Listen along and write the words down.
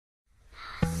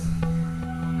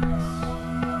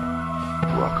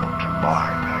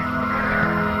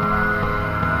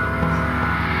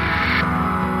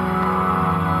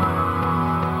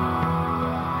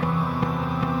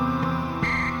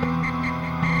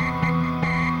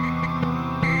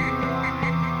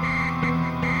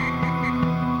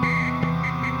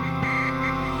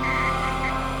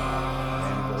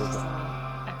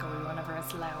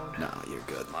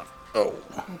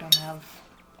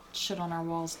on our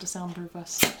walls to soundproof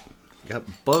us. We got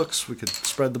books. We could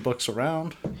spread the books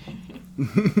around.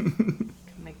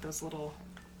 Make those little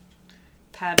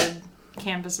padded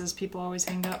canvases people always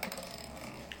hang up.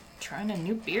 Trying a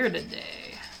new beer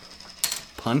today.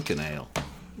 Pumpkin ale.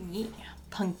 Yeah.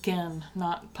 Pumpkin,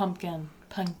 not pumpkin.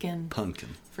 Pumpkin. Pumpkin.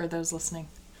 For those listening.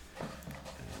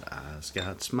 Eyes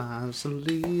got smiles so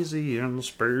easy and the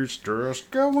space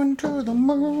just going to the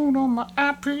moon on my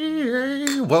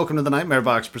IPA. Welcome to the Nightmare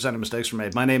Box, presenting Mistakes Were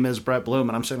Made. My name is Brett Bloom,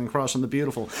 and I'm sitting across from the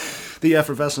beautiful, the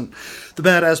effervescent, the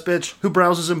badass bitch who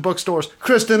browses in bookstores,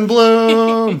 Kristen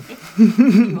Bloom.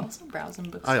 You also browse in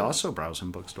bookstores. I also browse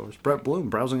in bookstores. Brett Bloom,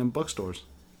 browsing in bookstores.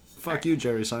 Fuck you,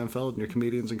 Jerry Seinfeld, and your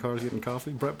comedians in cars getting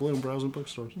coffee. Brett Bloom, browsing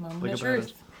bookstores. Moment of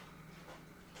truth.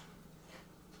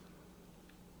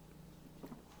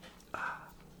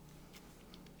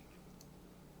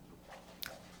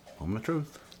 Moment of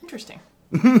truth. Interesting.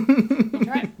 I'll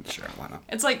try it. Sure, why not?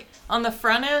 It's like, on the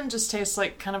front end, just tastes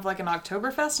like kind of like an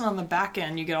Oktoberfest, and on the back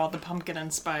end, you get all the pumpkin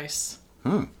and spice.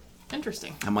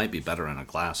 Interesting. That might be better in a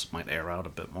glass. It might air out a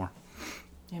bit more.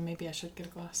 Yeah, maybe I should get a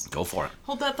glass. Go for it.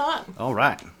 Hold that thought. All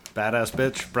right. Badass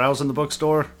bitch, browse in the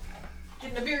bookstore.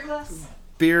 Getting a beer glass?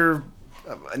 Beer.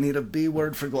 I need a B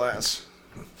word for glass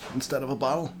instead of a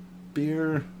bottle.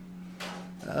 Beer.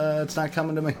 It's not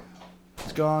coming to me.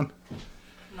 It's gone.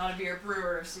 I'm not a beer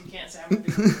brewer, so you can't say I'm a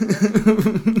beer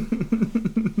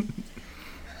brewer.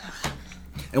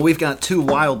 And we've got two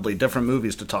wildly different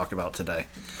movies to talk about today.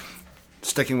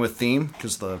 Sticking with theme,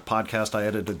 because the podcast I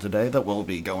edited today that will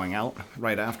be going out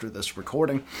right after this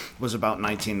recording was about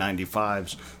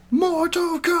 1995's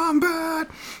Mortal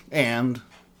Kombat. And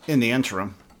in the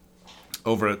interim,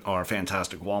 over at our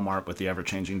fantastic Walmart with the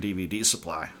ever-changing DVD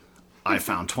supply, I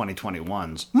found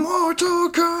 2021's Mortal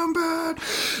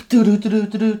Kombat.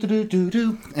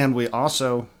 Do-do-do-do-do-do-do-do. And we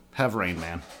also have Rain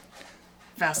Man.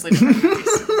 Vastly different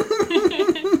movies.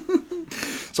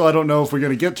 So I don't know if we're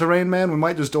going to get to Rain Man. We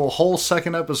might just do a whole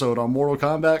second episode on Mortal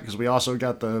Kombat, because we also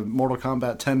got the Mortal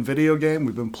Kombat 10 video game.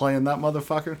 We've been playing that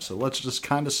motherfucker, so let's just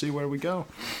kind of see where we go.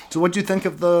 So what'd you think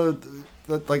of the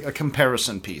like a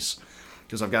comparison piece?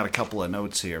 Because I've got a couple of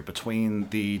notes here between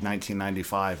the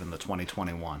 1995 and the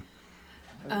 2021.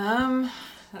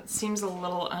 That seems a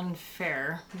little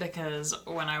unfair, because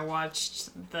when I watched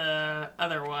the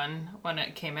other one when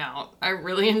it came out, I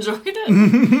really enjoyed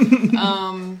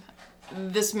it.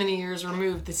 This many years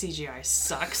removed, the CGI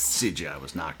sucks. CGI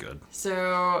was not good.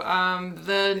 So,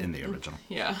 In the original.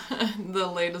 Yeah, the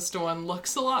latest one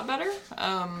looks a lot better.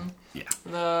 Yeah.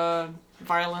 The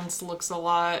violence looks a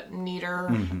lot neater.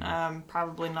 Mm-hmm.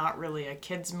 Probably not really a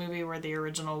kids movie, where the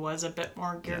original was a bit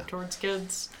more geared towards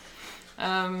kids.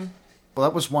 Well,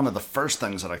 that was one of the first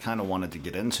things that I kind of wanted to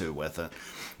get into with it,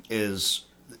 is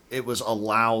it was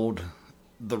allowed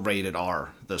the rated R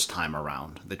this time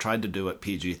around. They tried to do it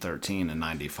PG-13 in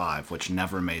 95, which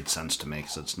never made sense to me,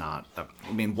 because it's not...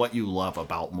 I mean, what you love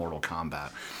about Mortal Kombat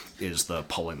is the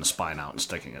pulling the spine out and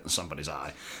sticking it in somebody's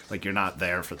eye. Like, you're not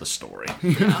there for the story.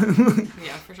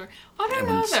 Yeah, for sure. I don't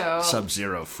know, though.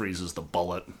 Sub-Zero freezes the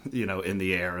bullet, in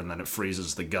the air, and then it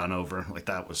freezes the gun over. Like,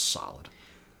 that was solid.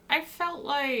 I felt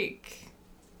like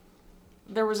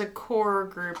there was a core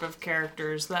group of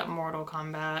characters that Mortal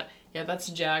Kombat... Yeah, that's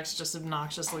Jax just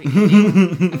obnoxiously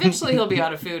eating. Eventually he'll be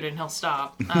out of food and he'll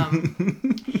stop. But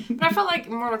I felt like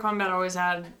Mortal Kombat always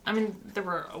had... I mean, there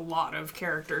were a lot of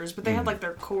characters, but they had, like,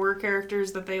 their core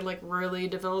characters that they, like, really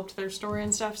developed their story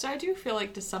and stuff. So I do feel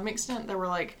like, to some extent, there were,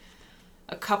 like,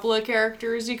 a couple of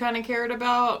characters you kind of cared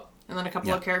about, and then a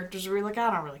couple of characters where you're like,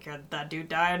 I don't really care that dude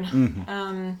died.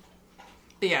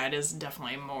 But yeah, it is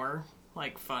definitely more,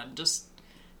 like, fun. Just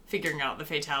figuring out the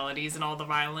fatalities and all the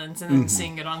violence, and then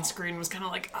seeing it on screen was kind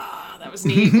of like, that was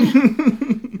neat.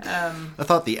 I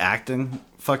thought the acting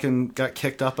fucking got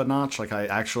kicked up a notch. Like,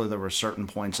 there were certain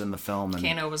points in the film, and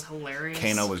Kano was hilarious.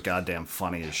 Kano was goddamn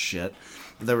funny as shit.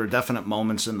 There were definite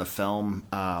moments in the film,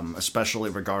 especially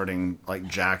regarding, like,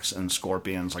 Jax and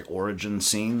Scorpion's, like, origin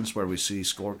scenes, where we see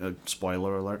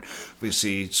spoiler alert, we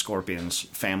see Scorpion's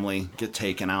family get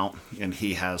taken out, and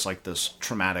he has, like, this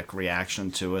traumatic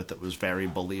reaction to it that was very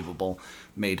believable,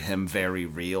 made him very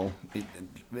real.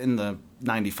 In the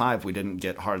 95, we didn't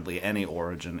get hardly any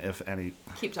origin, if any.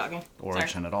 Keep talking.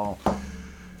 Origin at all.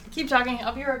 Keep talking.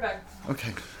 I'll be right back.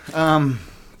 Okay.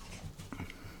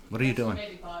 What are you doing?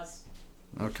 Maybe pause.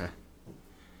 Okay.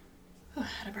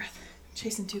 Out of breath.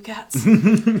 Chasing two cats.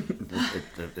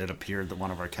 It appeared that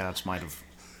one of our cats might have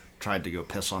tried to go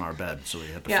piss on our bed, so we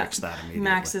had to fix that immediately.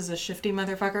 Max is a shifty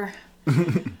motherfucker.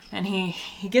 And he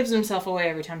gives himself away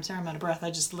every time. Sorry, I'm out of breath.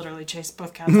 I just literally chased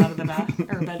both cats out of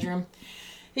the bedroom.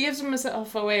 He gives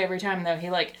himself away every time, though. He,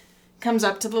 like, comes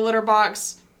up to the litter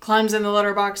box, climbs in the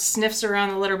litter box, sniffs around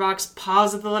the litter box,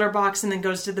 paws at the litter box, and then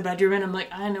goes to the bedroom. And I'm like,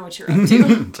 I know what you're up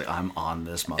to. It's like, I'm on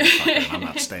this motherfucker. I'm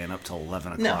not staying up till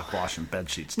 11 o'clock washing bed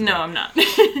sheets today. No, I'm not.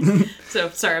 So,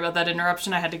 sorry about that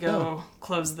interruption. I had to go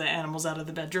close the animals out of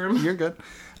the bedroom. You're good.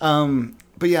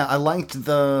 But yeah, I liked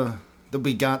that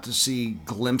we got to see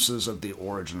glimpses of the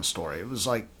origin story. It was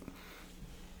like,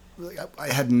 I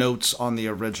had notes on the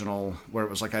original where it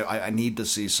was like, I need to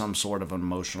see some sort of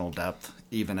emotional depth,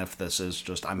 even if this is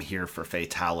just, I'm here for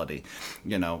fatality.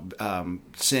 You know,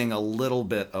 seeing a little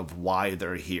bit of why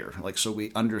they're here. Like, so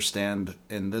we understand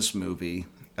in this movie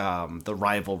the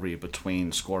rivalry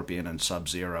between Scorpion and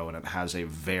Sub-Zero, and it has a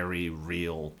very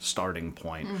real starting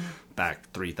point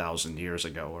back 3,000 years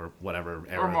ago, or whatever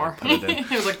era Or more. they put it in. It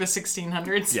was like the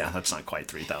 1600s. Yeah, that's not quite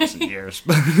 3,000 years.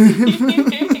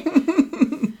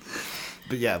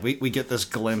 But yeah, we get this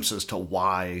glimpse as to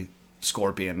why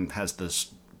Scorpion has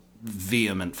this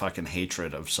vehement fucking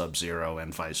hatred of Sub-Zero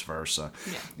and vice versa.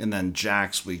 Yeah. And then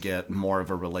Jax, we get more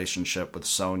of a relationship with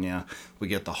Sonya. We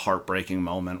get the heartbreaking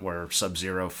moment where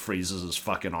Sub-Zero freezes his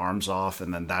fucking arms off,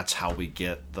 and then that's how we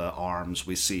get the arms.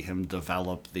 We see him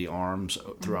develop the arms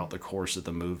throughout the course of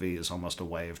the movie as almost a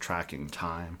way of tracking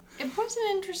time. It was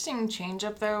an interesting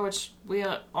change-up, though, which we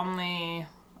only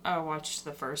watched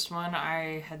the first one.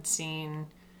 I had seen...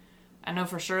 I know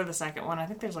for sure the second one. I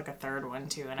think there's like a third one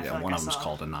too. And I feel like one of them's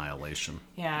called Annihilation.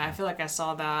 Yeah, I feel like I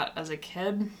saw that as a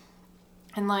kid.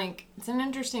 And like, it's an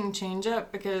interesting change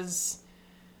up because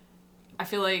I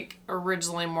feel like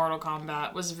originally Mortal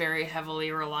Kombat was very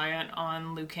heavily reliant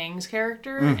on Liu Kang's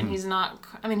character. And he's not,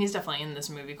 I mean, he's definitely in this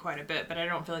movie quite a bit, but I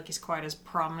don't feel like he's quite as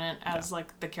prominent as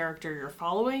like the character you're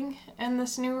following in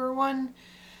this newer one.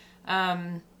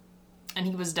 And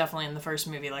he was definitely in the first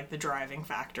movie, like, the driving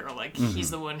factor. Like,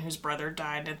 he's the one whose brother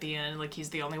died at the end. Like, he's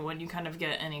the only one you kind of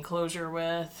get any closure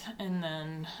with. And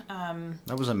then...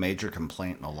 that was a major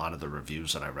complaint in a lot of the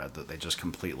reviews that I read, that they just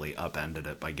completely upended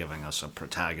it by giving us a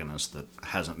protagonist that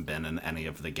hasn't been in any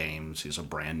of the games. He's a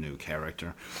brand new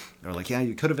character. They're like, yeah,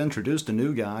 you could have introduced a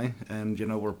new guy, and, you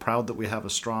know, we're proud that we have a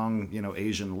strong, you know,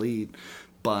 Asian lead,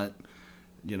 but,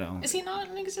 you know... Is he not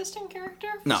an existing character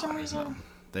for some reason? No.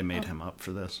 They made him up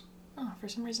for this. Oh, for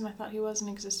some reason I thought he was an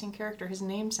existing character. His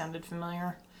name sounded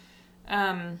familiar.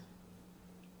 But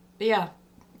yeah,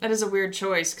 that is a weird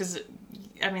choice, because,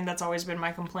 I mean, that's always been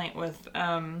my complaint with,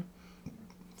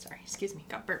 sorry, excuse me,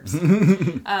 got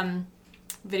burps.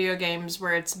 Video games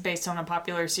where it's based on a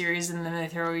popular series and then they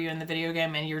throw you in the video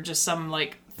game and you're just some,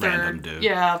 like,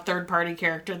 third-party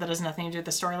character that has nothing to do with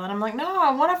the storyline. I'm like, no,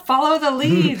 I want to follow the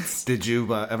leads. Did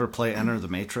you ever play Enter the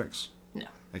Matrix? No.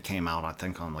 It came out, I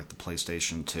think, on like the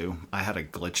PlayStation 2. I had a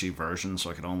glitchy version, so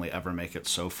I could only ever make it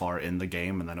so far in the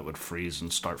game, and then it would freeze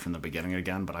and start from the beginning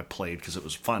again. But I played because it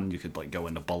was fun. You could like go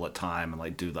into bullet time and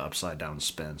like do the upside down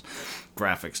spins.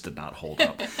 Graphics did not hold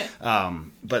up.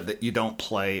 But you don't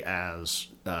play as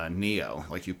Neo.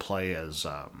 Like, you play as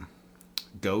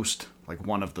Ghost, like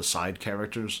one of the side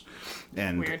characters.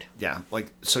 And weird. Yeah,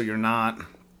 like, so you're not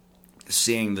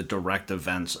seeing the direct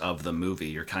events of the movie.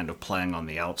 You're kind of playing on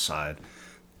the outside.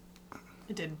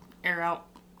 It did air out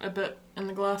a bit in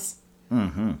the glass.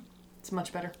 It's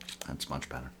much better. That's much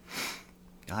better.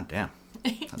 God damn.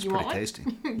 That's You pretty want tasty.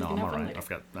 one? No, I'm have all one right. later. I've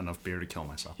got enough beer to kill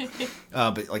myself.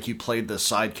 But like, you played the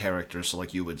side characters, so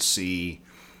like you would see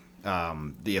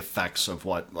the effects of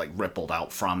what like rippled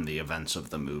out from the events of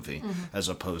the movie, as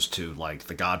opposed to like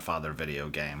the Godfather video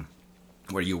game,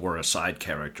 where you were a side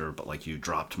character, but like you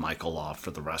dropped Michael off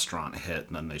for the restaurant hit,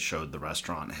 and then they showed the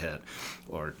restaurant hit,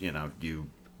 or, you know, you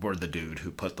were the dude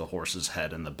who put the horse's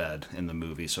head in the bed in the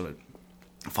movie, so it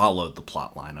followed the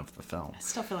plot line of the film. I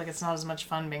still feel like it's not as much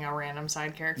fun being a random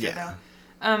side character, Yeah.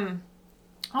 though.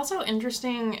 Also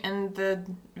interesting, and the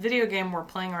video game we're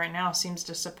playing right now seems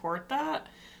to support that.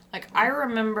 Like, I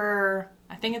remember,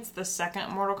 I think it's the second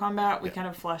Mortal Kombat, we kind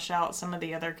of flesh out some of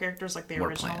the other characters, like the We're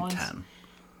original playing ones. 10.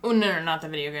 Oh, no, not the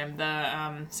video game.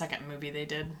 The second movie they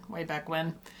did way back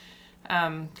when.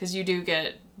 Because you do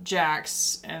get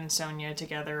Jax and Sonya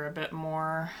together a bit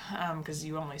more. Because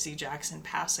you only see Jax in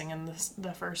passing in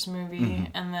the first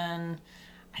movie. And then,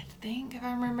 I think, if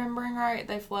I'm remembering right,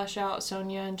 they flesh out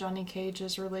Sonya and Johnny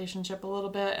Cage's relationship a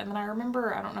little bit. And then I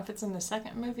remember, I don't know if it's in the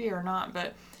second movie or not,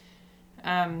 but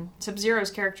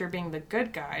Sub-Zero's character being the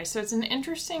good guy. So it's an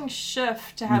interesting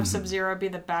shift to have Sub-Zero be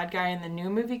the bad guy in the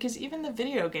new movie, because even the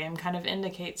video game kind of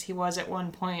indicates he was at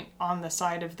one point on the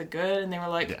side of the good, and they were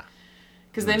like...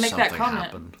 Because they make that comment.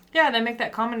 Happened. Yeah, they make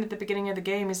that comment at the beginning of the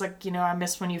game. He's like, you know, I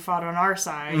miss when you fought on our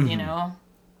side, you know?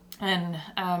 And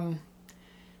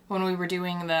when we were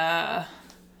doing the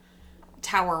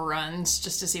tower runs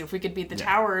just to see if we could beat the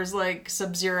towers. Like,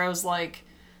 Sub-Zero's, like,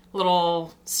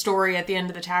 little story at the end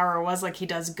of the tower was, like, he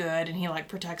does good and he, like,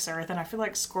 protects Earth. And I feel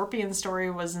like Scorpion's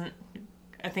story wasn't...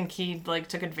 I think he, like,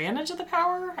 took advantage of the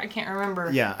power? I can't remember.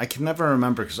 Yeah, I can never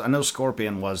remember, because I know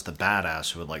Scorpion was the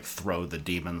badass who would, like, throw the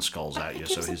demon skulls at you,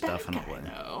 so he's definitely...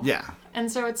 Yeah.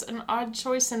 And so it's an odd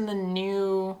choice in the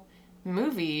new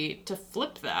movie to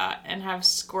flip that and have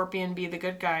Scorpion be the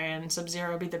good guy and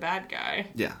Sub-Zero be the bad guy.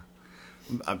 Yeah.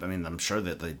 I mean, I'm sure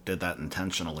that they did that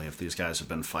intentionally. If these guys have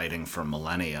been fighting for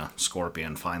millennia,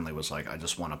 Scorpion finally was like, I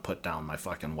just want to put down my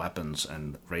fucking weapons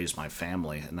and raise my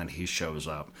family. And then he shows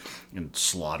up and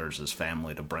slaughters his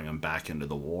family to bring him back into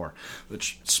the war.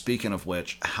 Which, speaking of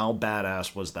which, how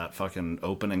badass was that fucking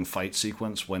opening fight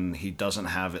sequence when he doesn't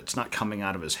have it? It's not coming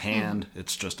out of his hand.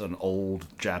 It's just an old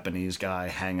Japanese guy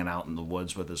hanging out in the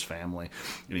woods with his family.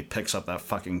 And he picks up that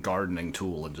fucking gardening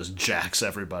tool and just jacks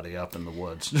everybody up in the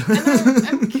woods.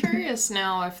 I'm curious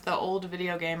now if the old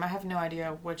video game, I have no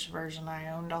idea which version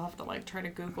I owned. I'll have to, like, try to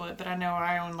Google it, but I know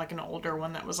I owned, like, an older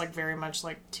one that was, like, very much,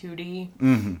 like, 2D.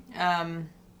 Mm-hmm.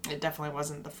 It definitely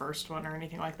wasn't the first one or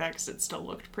anything like that, because it still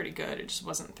looked pretty good. It just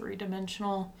wasn't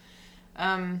three-dimensional.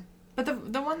 But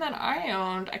the one that I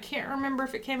owned, I can't remember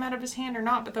if it came out of his hand or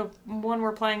not, but the one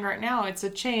we're playing right now, it's a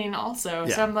chain also.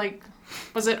 Yeah. So I'm like,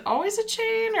 was it always a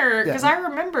chain? Or because I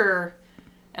remember...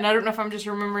 And I don't know if I'm just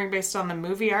remembering based on the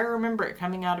movie. I remember it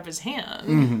coming out of his hand.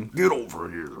 Mm-hmm. Get over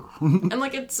here. And,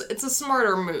 like, it's a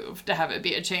smarter move to have it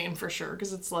be a chain for sure,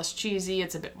 because it's less cheesy.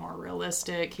 It's a bit more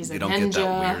realistic. He's a ninja. You don't get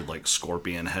that weird, like,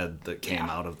 scorpion head that came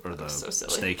out of, or the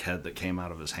snake head that came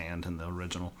out of his hand in the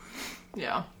original.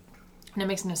 Yeah. And it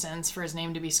makes no sense for his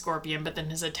name to be Scorpion, but then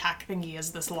his attack thingy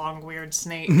is this long, weird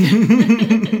snake.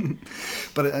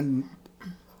 But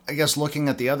I guess looking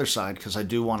at the other side, because I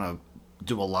do want to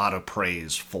do a lot of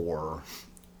praise for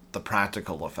the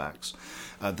practical effects.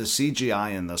 The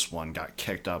CGI in this one got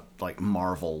kicked up like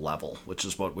Marvel level, which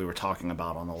is what we were talking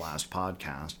about on the last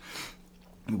podcast.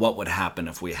 What would happen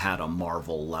if we had a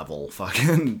Marvel level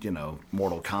fucking,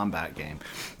 Mortal Kombat game?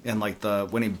 And like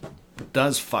when he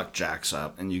does fuck Jax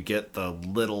up and you get the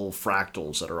little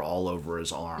fractals that are all over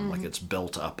his arm, like it's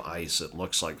built up ice, it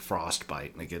looks like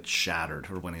frostbite and it gets shattered,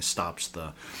 or when he stops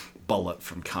the bullet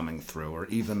from coming through, or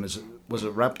even was it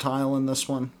Reptile in this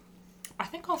one? I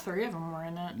think all three of them were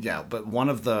in it. Yeah, but one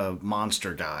of the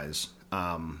monster guys,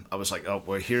 I was like, oh,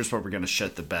 well, here's where we're going to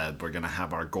shit the bed. We're going to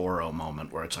have our Goro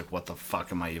moment where it's like, what the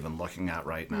fuck am I even looking at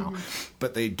right now? Mm-hmm.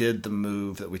 But they did the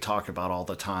move that we talk about all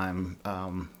the time,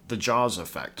 the Jaws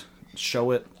effect.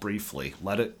 Show it briefly.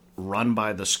 Let it run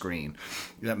by the screen.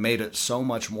 That made it so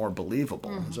much more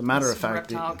believable. As a matter of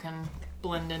fact... Reptile can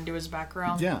blend into his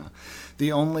background. Yeah.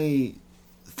 The only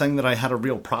thing that I had a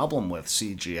real problem with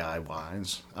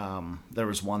CGI-wise, there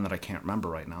was one that I can't remember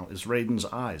right now, is Raiden's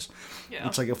eyes. Yeah.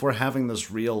 It's like, if we're having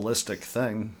this realistic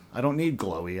thing, I don't need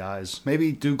glowy eyes.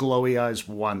 Maybe do glowy eyes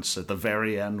once at the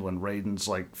very end when Raiden's,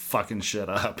 like, fucking shit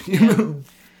up. You know?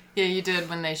 Yeah, you did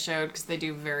when they showed, because they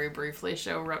do very briefly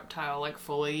show Reptile, like,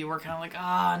 fully. You were kind of like,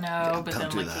 ah, no, yeah, but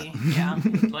then, like,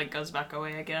 he like, goes back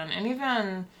away again. And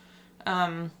even,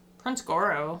 Prince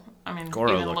Goro, I mean,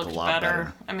 Goro even looked a lot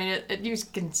better. I mean, you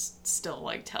can still,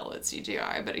 like, tell it's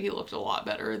CGI, but he looked a lot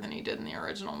better than he did in the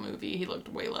original movie. He looked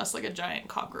way less like a giant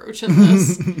cockroach in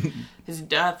this. His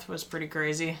death was pretty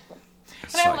crazy.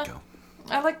 Psycho.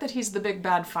 I like that he's the big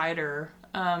bad fighter,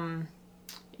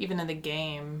 even in the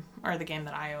game, or the game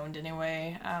that I owned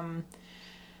anyway.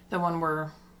 The one we're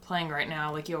playing right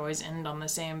now, like, you always end on the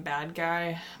same bad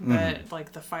guy, but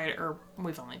like the fight, or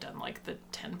we've only done like the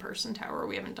 10-person tower,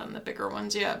 we haven't done the bigger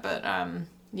ones yet, but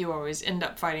you always end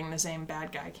up fighting the same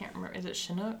bad guy. I can't remember, is it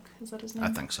Chinook? Is that his name? I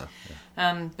think so,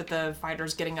 yeah. But the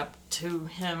fighters getting up to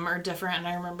him are different, and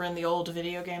I remember in the old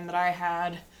video game that I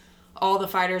had, all the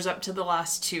fighters up to the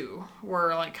last two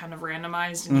were like kind of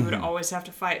randomized, and you would always have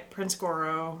to fight Prince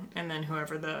Goro and then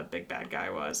whoever the big bad guy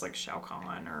was, like Shao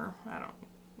Kahn, or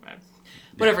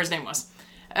whatever his name was.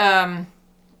 And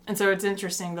so it's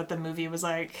interesting that the movie was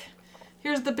like,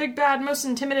 here's the big bad, most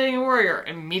intimidating warrior.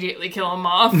 Immediately kill him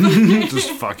off.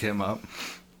 Just fuck him up.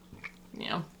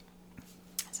 Yeah.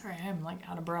 Sorry, I'm like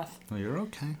out of breath. Well, you're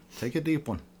okay. Take a deep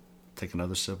one. Take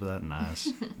another sip of that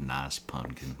nice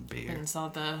pumpkin beer. And saw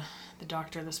the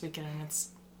doctor this weekend, and it's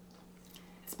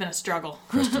been a struggle.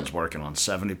 Kristen's working on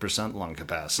 70% lung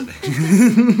capacity.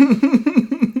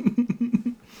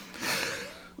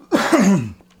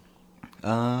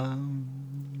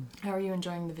 How are you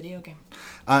enjoying the video game?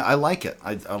 I like it.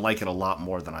 I like it a lot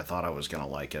more than I thought I was going to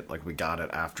like it. Like, we got it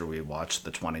after we watched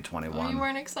the 2021. Oh, you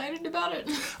weren't excited about it?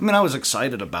 I mean, I was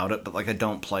excited about it, but, like, I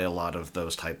don't play a lot of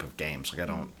those type of games. Like, I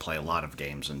don't play a lot of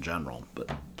games in general,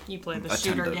 but... You play the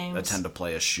shooter games? I tend to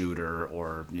play a shooter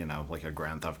or, you know, like a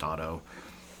Grand Theft Auto,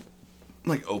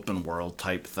 like, open world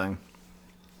type thing.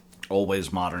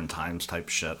 Always modern times type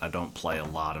shit. I don't play a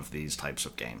lot of these types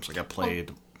of games. Like, I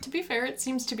played... Well, to be fair, it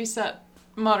seems to be set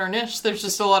modern-ish. There's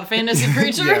just a lot of fantasy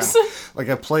creatures. Yeah. Like,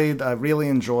 I really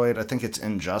enjoyed, I think it's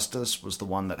Injustice was the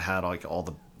one that had, like, all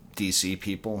the DC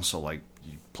people. So, like,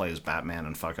 you play as Batman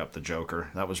and fuck up the Joker.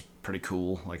 That was pretty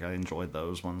cool. Like, I enjoyed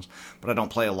those ones. But I don't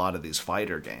play a lot of these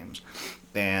fighter games.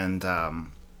 And,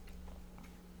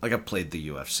 like, I played the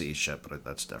UFC shit, but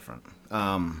that's different.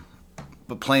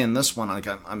 But playing this one, like,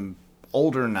 I'm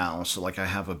older now, so, like, I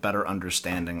have a better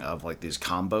understanding of, like, these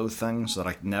combo things that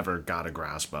I never got a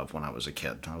grasp of when I was a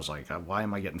kid. I was like, why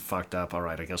am I getting fucked up? All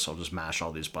right, I guess I'll just mash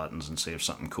all these buttons and see if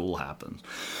something cool happens.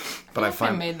 But I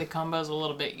find... made the combos a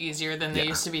little bit easier than they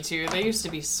used to be, too. They used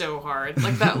to be so hard.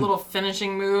 Like, that little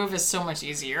finishing move is so much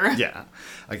easier. Yeah.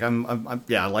 Like,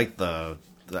 I like the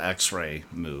X-ray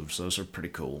moves. Those are pretty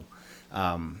cool.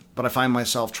 But I find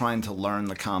myself trying to learn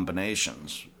the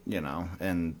combinations, you know,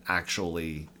 and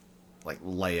actually... like,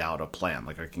 lay out a plan.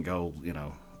 Like, I can go, you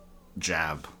know,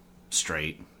 jab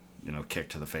straight, you know, kick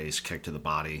to the face, kick to the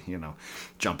body, you know,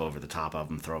 jump over the top of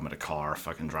them, throw them in a car,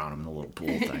 fucking drown them in the little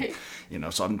pool thing. You know,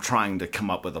 so I'm trying to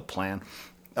come up with a plan.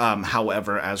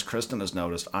 However, as Kristen has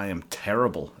noticed, I am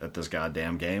terrible at this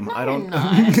goddamn game. No, I don't.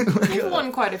 You've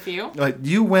won quite a few.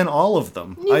 You win all of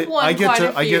them. I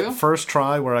get first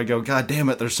try where I go, God damn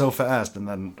it, they're so fast, and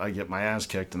then I get my ass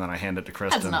kicked, and then I hand it to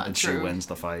Kristen, and true. she wins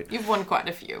the fight. You've won quite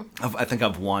a few. I think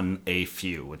I've won a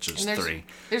few, which is 3.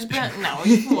 There's been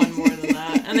you've won more than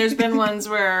that, and there's been ones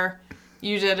where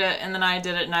you did it, and then I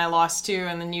did it, and I lost 2,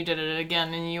 and then you did it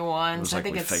again, and you won. It was so like I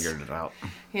think we figured it out.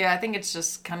 Yeah, I think it's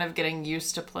just kind of getting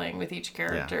used to playing with each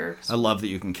character. Yeah. I love that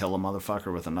you can kill a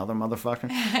motherfucker with another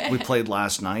motherfucker. We played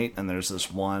last night, and there's this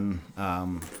one... I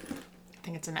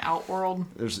think it's an Outworld.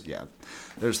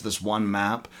 There's this one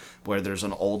map where there's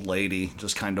an old lady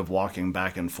just kind of walking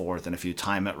back and forth, and if you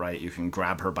time it right, you can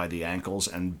grab her by the ankles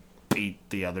and beat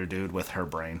the other dude with her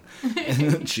brain.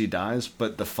 And she dies.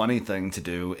 But the funny thing to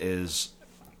do is...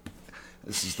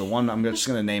 This is the one, I'm just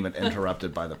going to name it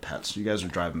Interrupted by the Pets. You guys are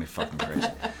driving me fucking crazy.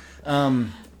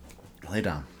 Lay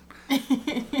down.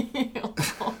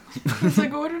 It's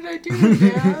like, what did I do,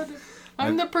 Dad?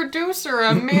 I'm the producer.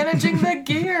 I'm managing the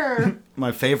gear.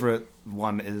 My favorite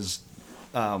one is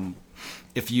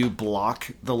if you block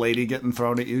the lady getting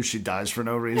thrown at you, she dies for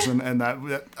no reason. And that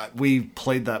we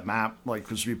played that map, like,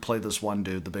 because we played this one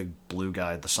dude, the big blue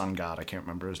guy, the sun god. I can't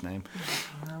remember his name.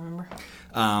 I don't remember.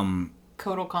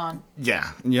 Kotal Khan.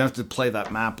 Yeah, and you have to play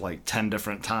that map like 10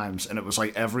 different times, and it was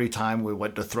like every time we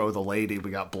went to throw the lady, we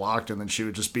got blocked, and then she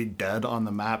would just be dead on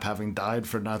the map, having died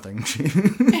for nothing.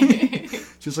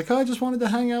 She's like, oh, I just wanted to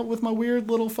hang out with my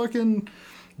weird little fucking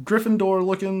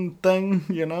Gryffindor-looking thing,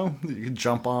 you know? You could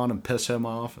jump on and piss him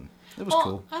off, and it was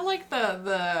cool. I like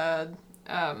I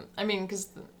mean, because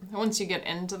once you get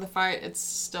into the fight, it's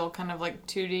still kind of like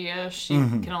 2D-ish. You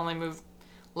can only move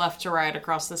left to right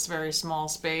across this very small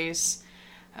space.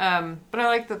 But I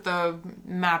like that the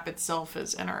map itself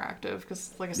is interactive,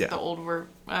 because, like I said, the old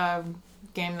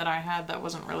game that I had, that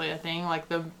wasn't really a thing. Like,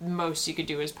 the most you could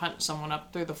do is punch someone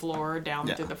up through the floor, down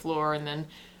through the floor, and then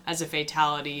as a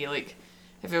fatality, like,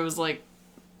 if it was, like,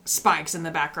 spikes in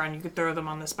the background, you could throw them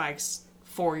on the spikes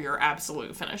for your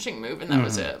absolute finishing move, and that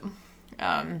was it.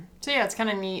 So yeah, it's kind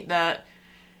of neat that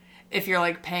if you're,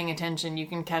 like, paying attention, you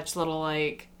can catch little,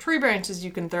 like, tree branches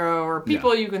you can throw, or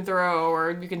people you can throw,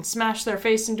 or you can smash their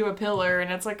face into a pillar, and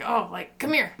it's like, oh, like,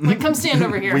 come here. Like, come stand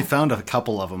over here. We found a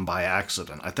couple of them by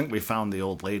accident. I think we found the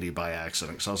old lady by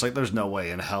accident. So I was like, there's no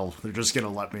way in hell they're just going to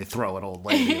let me throw an old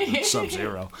lady at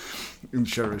Sub-Zero. And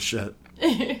sure as shit.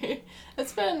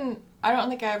 It's been... I don't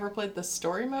think I ever played the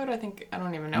story mode. I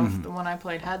don't even know if the one I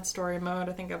played had story mode.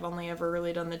 I think I've only ever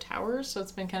really done the towers, so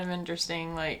it's been kind of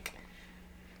interesting, like...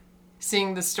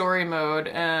 seeing the story mode,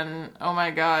 and oh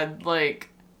my god, like,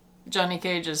 Johnny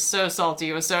Cage is so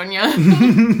salty with Sonya.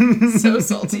 So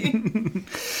salty.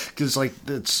 Because, like,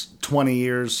 it's 20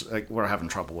 years, like, we're having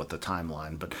trouble with the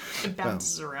timeline, but... It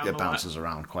bounces around It bounces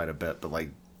around quite a bit, but, like,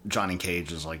 Johnny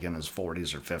Cage is, like, in his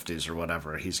 40s or 50s or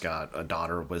whatever. He's got a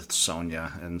daughter with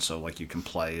Sonya, and so, like, you can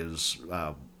play as,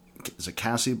 is it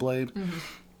Cassie Blade?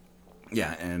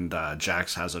 Yeah, and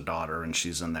Jax has a daughter, and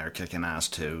she's in there kicking ass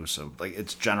too. So like,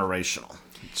 it's generational.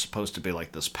 It's supposed to be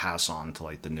like this pass on to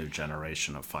like the new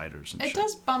generation of fighters. And It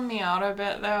does bum me out a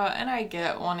bit though, and I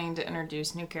get wanting to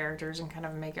introduce new characters and kind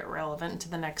of make it relevant to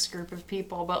the next group of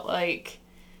people, but like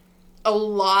a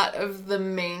lot of the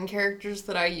main characters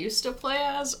that I used to play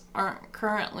as aren't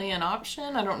currently an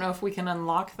option. I don't know if we can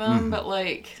unlock them, but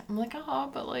like I'm like,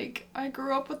 but like I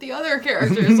grew up with the other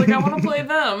characters. Like I want to play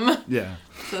them. Yeah.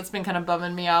 So that's been kind of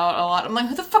bumming me out a lot. I'm like,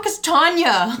 who the fuck is Tanya?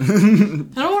 I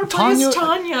don't want to play as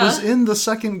Tanya. Was in the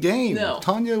second game. No.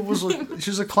 Tanya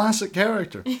she's a classic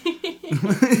character.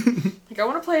 Like I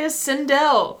want to play as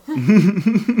Sindel.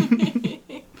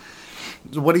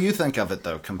 What do you think of it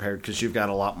though, compared, because you've got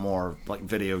a lot more like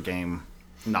video game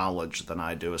knowledge than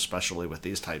I do, especially with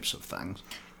these types of things.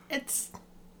 It's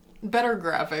better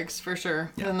graphics for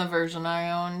sure than the version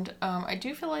I owned. I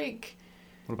do feel like.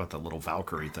 What about that little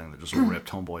Valkyrie thing that just ripped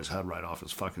Homeboy's head right off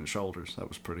his fucking shoulders? That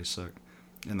was pretty sick.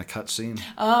 In the cutscene.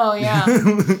 Oh yeah,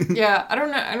 yeah. I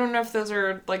don't know if those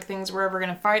are like things we're ever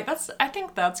gonna fight. I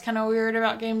think that's kind of weird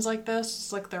about games like this.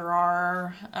 It's like there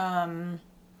are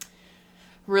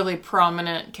really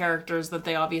prominent characters that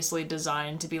they obviously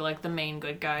designed to be like the main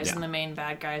good guys and the main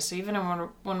bad guys. So even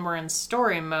when we're in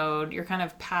story mode, you're kind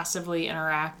of passively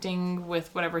interacting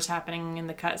with whatever's happening in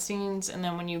the cutscenes, and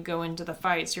then when you go into the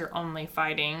fights, you're only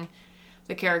fighting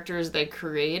the characters they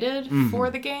created for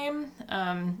the game.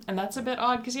 And that's a bit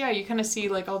odd because, you kind of see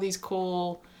like all these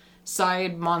cool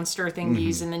side monster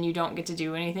thingies and then you don't get to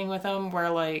do anything with them, where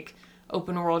like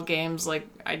open world games, like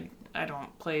I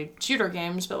don't play shooter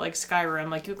games, but like Skyrim,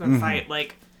 like you can fight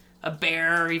like a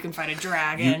bear, you can fight a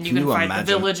dragon, you can fight the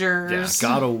villagers. Yeah,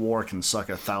 God of War can suck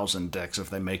 1,000 dicks if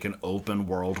they make an open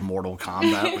world Mortal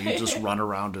Kombat where you just run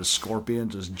around as Scorpion,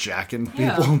 just jacking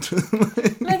people.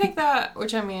 And I think that,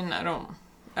 which I mean, I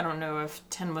don't know if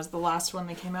 10 was the last one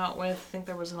they came out with. I think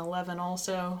there was an 11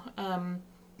 also.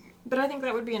 But I think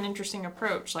that would be an interesting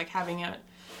approach, like having it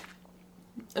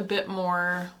a bit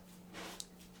more.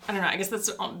 I don't know, I guess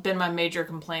that's been my major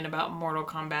complaint about Mortal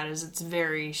Kombat, is it's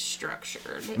very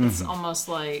structured. It's almost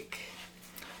like...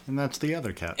 And that's the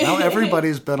other cat. Now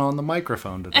everybody's been on the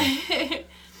microphone today.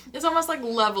 It's almost like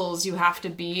levels you have to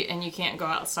beat, and you can't go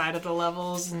outside of the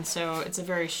levels, and so it's a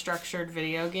very structured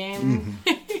video game.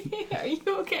 Are you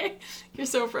okay? You're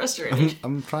so frustrated.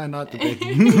 I'm trying not to be.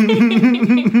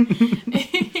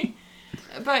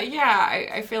 But yeah,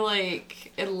 I feel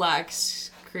like it lacks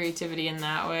creativity in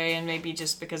that way, and maybe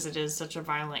just because it is such a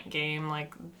violent game,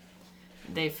 like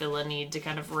they feel a need to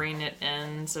kind of rein it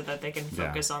in so that they can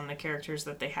focus on the characters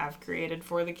that they have created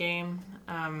for the game.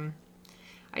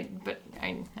 I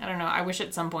don't know. I wish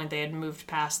at some point they had moved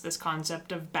past this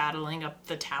concept of battling up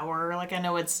the tower. Like, I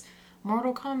know it's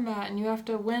Mortal Kombat and you have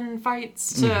to win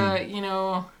fights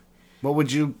to, What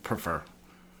would you prefer?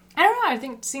 I don't know. I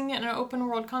think seeing it in an open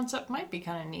world concept might be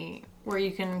kind of neat, where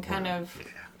you can kind of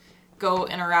go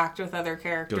interact with other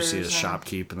characters. Go see his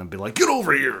shopkeep and then be like, get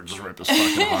over here! And just rip his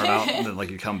fucking heart out. And then, like,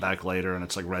 you come back later and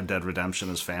it's like Red Dead Redemption,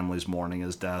 his family's mourning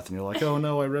his death. And you're like, oh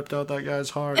no, I ripped out that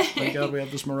guy's heart. Thank God we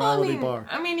have this morality bar.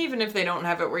 I mean, even if they don't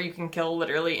have it where you can kill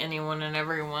literally anyone and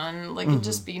everyone, like, it'd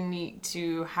just be neat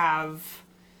to have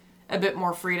a bit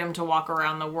more freedom to walk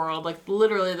around the world. Like,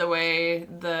 literally the way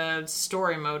the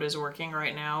story mode is working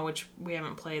right now, which we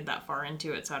haven't played that far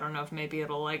into it, so I don't know if maybe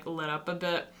it'll, like, lit up a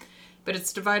bit. But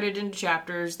it's divided into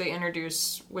chapters. They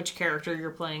introduce which character you're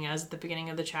playing as at the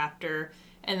beginning of the chapter.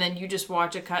 And then you just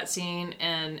watch a cutscene,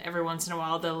 and every once in a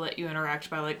while they'll let you interact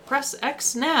by, like, press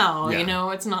X now.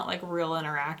 Yeah. It's not, like, real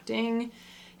interacting.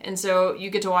 And so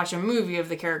you get to watch a movie of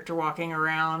the character walking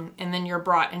around, and then you're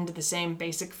brought into the same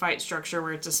basic fight structure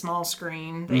where it's a small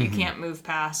screen that you can't move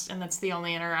past, and that's the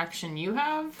only interaction you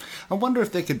have. I wonder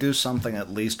if they could do something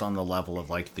at least on the level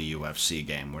of, like, the UFC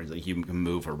game, where you can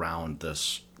move around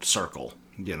this circle,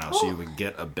 so you would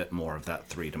get a bit more of that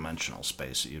three-dimensional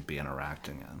space that you'd be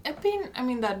interacting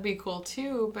in. That'd be cool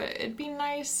too, but it'd be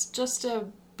nice just to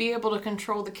be able to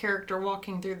control the character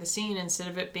walking through the scene instead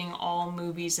of it being all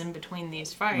movies in between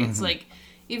these fights. Like,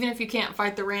 even if you can't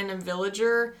fight the random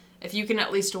villager, if you can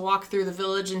at least walk through the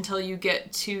village until you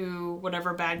get to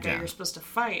whatever bad guy you're supposed to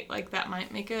fight, like, that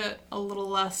might make it a little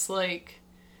less, like,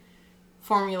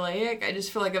 formulaic. I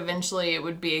just feel like eventually it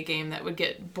would be a game that would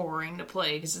get boring to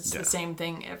play because it's the same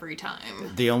thing every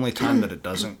time. The only time that it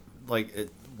doesn't,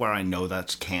 where I know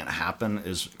that can't happen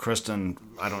is Kristen,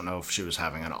 I don't know if she was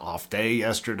having an off day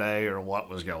yesterday or what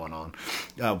was going on,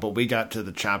 but we got to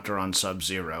the chapter on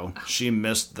Sub-Zero. She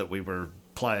missed that we were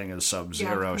playing as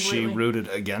Sub-Zero. Yeah, she completely. rooted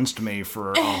against me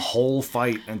for a whole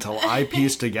fight until I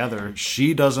pieced together.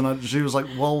 She doesn't. She was like,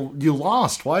 "Well, you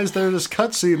lost. Why is there this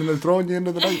cutscene and they're throwing you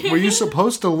into the night? Were you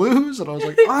supposed to lose?" And I was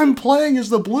like, "I'm playing as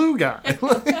the blue guy."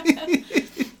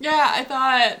 Yeah, I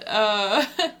thought,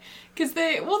 because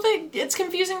it's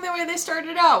confusing the way they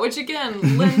started out, which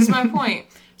again lends my point.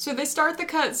 So they start the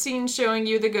cutscene showing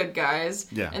you the good guys,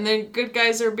 Yeah. and then good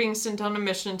guys are being sent on a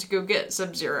mission to go get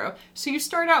Sub-Zero. So you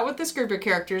start out with this group of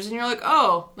characters, and you're like,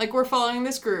 oh, like we're following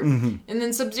this group. Mm-hmm. And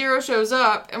then Sub-Zero shows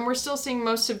up, and we're still seeing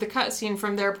most of the cutscene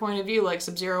from their point of view. Like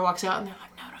Sub-Zero walks out, and they're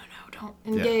like, no, don't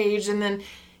engage. And then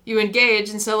you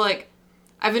engage, and so like,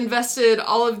 I've invested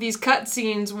all of these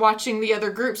cutscenes watching the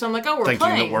other group, so I'm like, oh, we're Thinking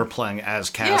playing. that we're playing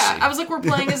as Cassie. Yeah, I was like, we're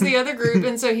playing as the other group,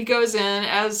 and so he goes in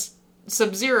as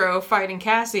Sub-Zero fighting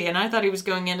Cassie, and I thought he was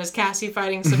going in as Cassie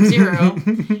fighting Sub-Zero,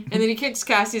 and then he kicks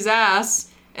Cassie's ass,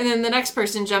 and then the next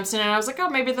person jumps in, and I was like, oh,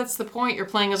 maybe that's the point. You're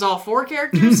playing as all 4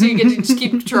 characters, so you get to just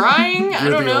keep trying? I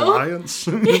You're don't the know. Alliance.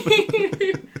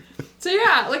 So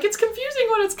yeah, like, it's confusing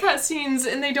when it's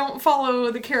cutscenes, and they don't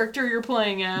follow the character you're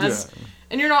playing as. Yeah.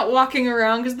 And you're not walking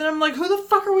around, because then I'm like, who the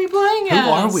fuck are we playing Who as?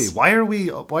 are we?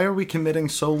 Why are we committing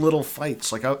so little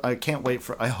fights? Like I can't wait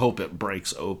for. I hope it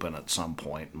breaks open at some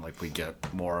point, and like we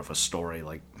get more of a story.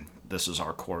 Like this is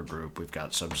our core group. We've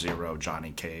got Sub-Zero,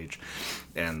 Johnny Cage,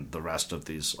 and the rest of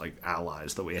these like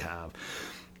allies that we have.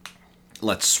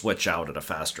 Let's switch out at a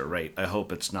faster rate. I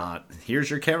hope it's not. Here's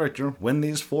your character. Win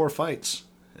these 4 fights,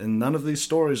 and none of these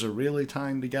stories are really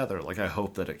tying together. Like I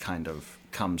hope that it kind of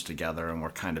comes together and we're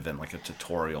kind of in like a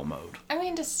tutorial mode. I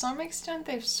mean, to some extent,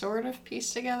 they've sort of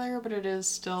pieced together, but it is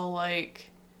still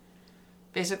like,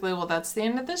 basically, well, that's the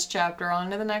end of this chapter,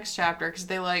 on to the next chapter, because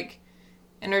they like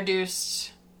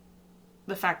introduced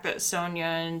the fact that Sonia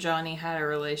and Johnny had a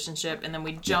relationship, and then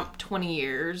we jumped 20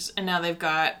 years, and now they've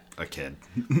got A kid.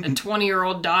 a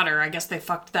 20-year-old daughter. I guess they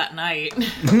fucked that night.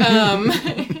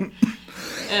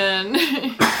 And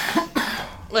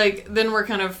like, then we're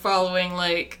kind of following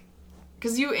like,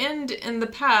 because you end in the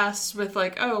past with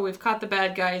like, oh, we've caught the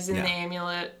bad guys in the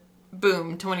amulet.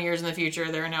 Boom, 20 years in the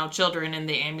future, there are now children and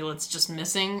the amulet's just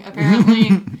missing,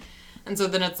 apparently. And so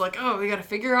then it's like, oh, we gotta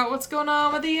figure out what's going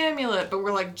on with the amulet. But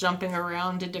we're like jumping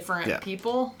around to different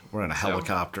people. We're in a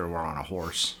helicopter, we're on a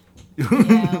horse.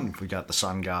 Yeah. We got the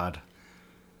sun god.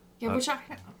 Yeah, which I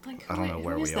like. I don't know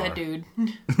where who is we that are. dude?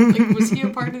 Like, was he a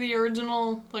part of the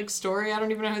original like story? I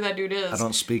don't even know who that dude is. I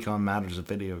don't speak on matters of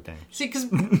video games. See, because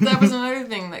that was another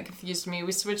thing that confused me.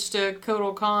 We switched to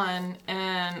Kotal Khan,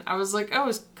 and I was like, oh,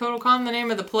 is Kotal Khan the name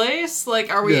of the place?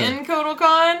 Like, are we in Kotal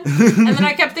Khan? And then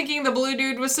I kept thinking the blue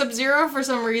dude was Sub-Zero for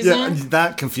some reason. Yeah,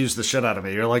 that confused the shit out of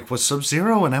me. You're like, was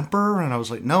Sub-Zero an emperor? And I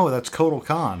was like, no, that's Kotal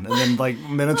Khan. And then like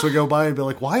minutes would go by and be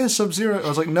like, why is Sub-Zero? I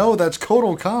was like, no, that's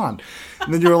Kotal Khan.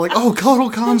 And then you were like, oh,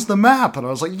 Kotal Khan's the map. And I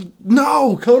was like,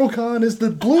 no, Kotal Khan is the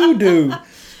blue dude.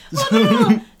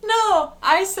 No,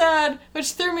 I said,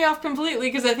 which threw me off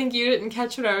completely because I think you didn't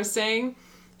catch what I was saying.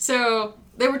 So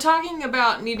they were talking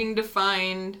about needing to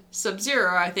find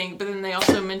Sub-Zero, I think, but then they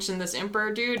also mentioned this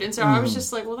Emperor dude, and so I was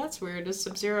just like, well, that's weird. Is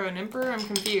Sub-Zero an Emperor? I'm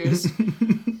confused.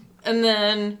 And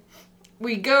then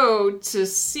we go to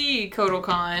see Kotal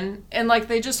Khan, and like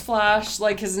they just flash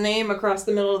like his name across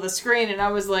the middle of the screen, and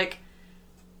I was like,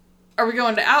 are we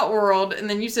going to Outworld? And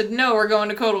then you said, no, we're going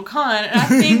to Kotal Khan. And I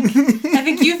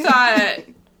think you thought,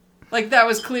 like, that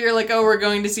was clear, like, oh, we're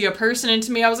going to see a person. And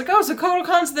to me, I was like, oh, so Kotal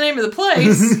Khan's the name of the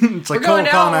place. It's like Kotal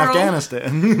Khan,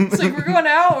 Afghanistan. It's like, we're going to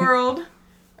Outworld.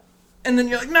 And then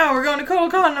you're like, no, we're going to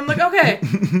Kotal Khan. And I'm like, okay,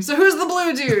 so who's the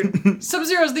blue dude?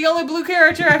 Sub-Zero's the only blue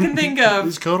character I can think of.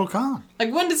 He's Kotal Khan.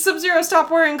 Like, when did Sub-Zero stop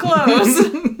wearing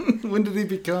clothes? When did he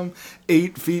become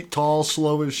 8 feet tall,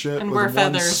 slow as shit, And with wear one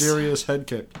feathers. serious head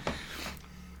kick?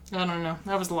 I don't know.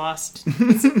 I was lost.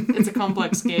 It's a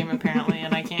complex game, apparently,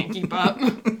 and I can't keep up.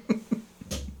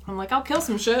 I'm like, I'll kill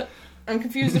some shit. I'm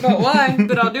confused about why,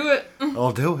 but I'll do it.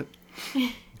 I'll do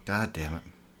it. God damn it.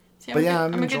 See, But yeah,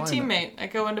 I'm a good enjoying teammate. I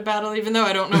go into battle even though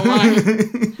I don't know why.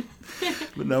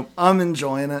 But no, I'm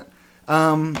enjoying it.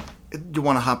 You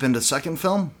want to hop into the second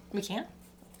film? We can.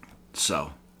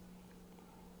 So,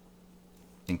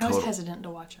 in I was Kotal, hesitant to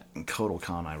watch it. in Kotal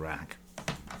Khan, Iraq,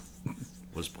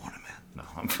 was born a man. No,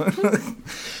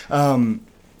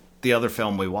 the other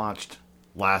film we watched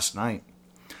last night.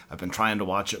 I've been trying to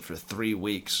watch it for 3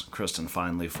 weeks. Kristen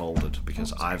finally folded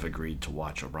because I've agreed to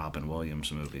watch a Robin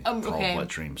Williams movie called okay. What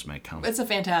Dreams May Come. It's a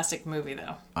fantastic movie,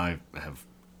 though. I have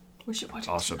We should watch it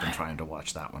also tonight. been trying to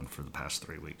watch that one for the past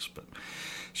 3 weeks, but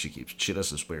she does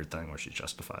this weird thing where she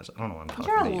justifies it. I don't know what I'm talking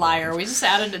You're a about. liar. We just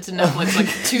added it to Netflix like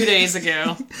 2 days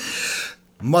ago.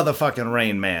 Motherfucking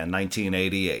Rain Man,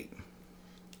 1988.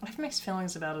 I have mixed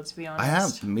feelings about it, to be honest. I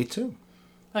have. Me too.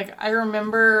 Like, I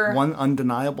remember... One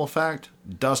undeniable fact,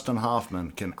 Dustin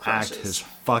Hoffman can Crushes. act his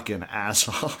fucking ass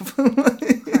off.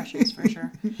 Crushes, for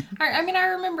sure. I mean, I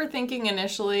remember thinking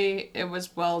initially it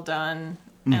was well done,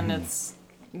 and it's,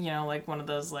 you know, like one of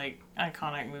those, like,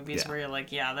 iconic movies where you're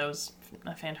like, yeah, that was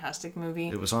a fantastic movie.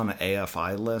 It was on an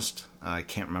AFI list. I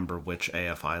can't remember which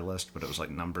AFI list, but it was like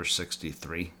number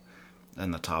 63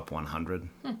 in the top 100.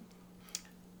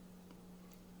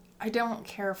 I don't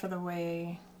care for the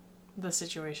way the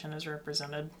situation is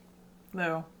represented,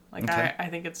 though. Like, Okay. I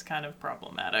think it's kind of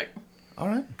problematic. All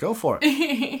right, go for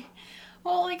it.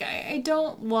 Well, like, I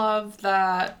don't love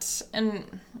that,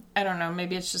 and I don't know,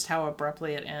 maybe it's just how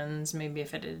abruptly it ends. Maybe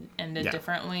if it had ended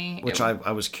differently. Which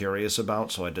I was curious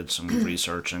about, so I did some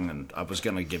researching, and I was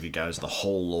going to give you guys the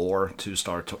whole lore,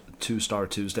 Two-Star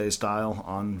Tuesday style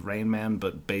on Rain Man,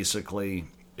 but basically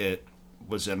it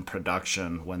was in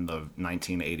production when the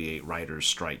 1988 writers'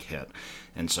 strike hit,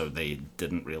 and so they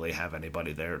didn't really have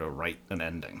anybody there to write an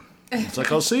ending. It's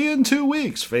like, I'll see you in 2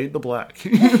 weeks, fade to black.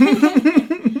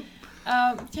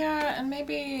 Yeah, and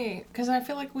maybe, because I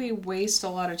feel like we waste a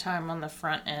lot of time on the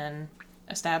front end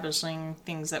establishing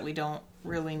things that we don't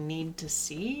really need to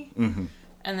see. Mm-hmm.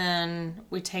 And then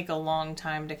we take a long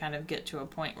time to kind of get to a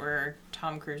point where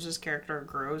Tom Cruise's character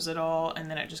grows at all, and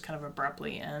then it just kind of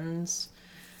abruptly ends.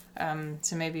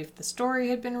 So maybe if the story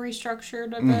had been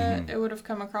restructured a bit, it would have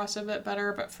come across a bit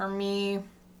better. But for me,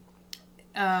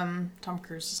 Tom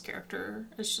Cruise's character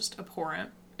is just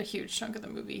abhorrent a huge chunk of the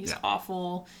movie. He's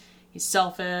awful. He's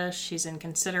selfish. He's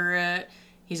inconsiderate.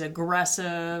 He's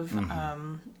aggressive.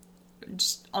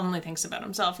 Just only thinks about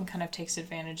himself and kind of takes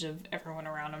advantage of everyone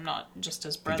around him, not just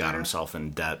his brother. He got himself in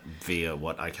debt via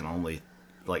what I can only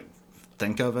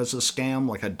think of as a scam.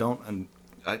 Like,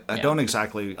 I don't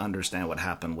exactly understand what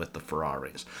happened with the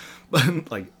Ferraris, but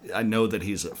I know that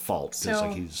he's at fault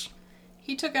because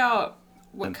he took out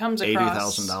what comes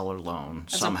across $80,000 loan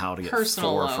somehow to get 4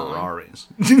 loan. Ferraris.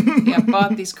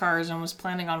 Bought these cars and was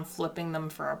planning on flipping them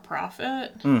for a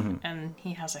profit. And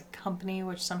he has a company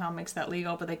which somehow makes that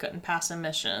legal, but they couldn't pass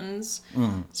emissions.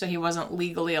 So he wasn't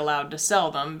legally allowed to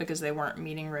sell them because they weren't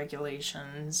meeting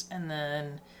regulations. And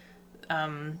then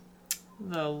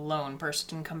the loan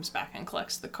person comes back and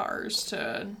collects the cars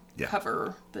to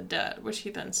cover the debt, which he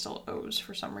then still owes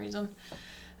for some reason.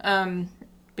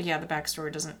 But yeah, the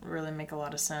backstory doesn't really make a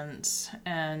lot of sense,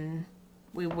 and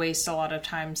we waste a lot of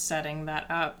time setting that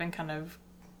up and kind of,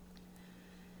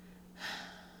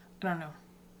 I don't know.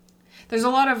 There's a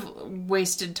lot of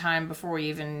wasted time before we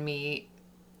even meet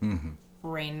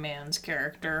Rain Man's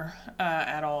character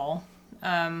at all.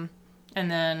 And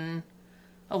then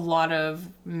a lot of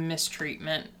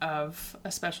mistreatment of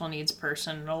a special needs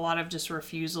person, and a lot of just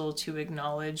refusal to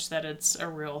acknowledge that it's a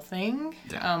real thing.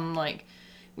 Yeah.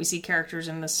 We see characters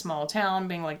in this small town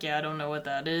being like, yeah, I don't know what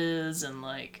that is, and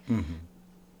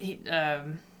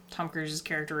Tom Cruise's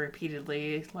character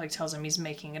repeatedly tells him he's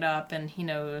making it up, and he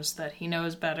knows that he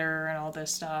knows better and all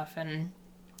this stuff. And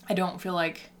I don't feel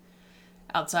like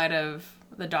outside of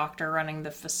the doctor running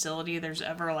the facility there's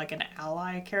ever an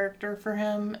ally character for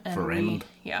him. And for Raymond?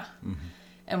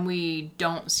 And we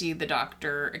don't see the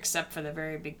doctor except for the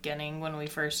very beginning when we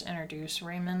first introduce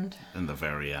Raymond. In the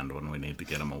very end when we need to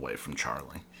get him away from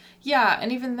Charlie. Yeah,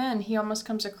 and even then he almost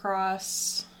comes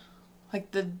across...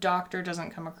 the doctor doesn't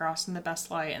come across in the best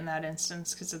light in that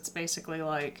instance, because it's basically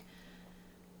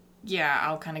yeah,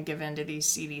 I'll kind of give in to these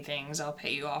seedy things, I'll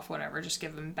pay you off, whatever, just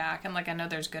give them back. And I know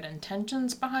there's good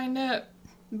intentions behind it,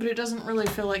 but it doesn't really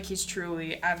feel like he's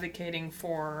truly advocating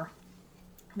for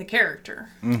the character.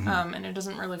 And it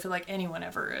doesn't really feel like anyone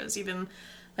ever is. Even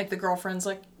the girlfriend's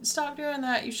stop doing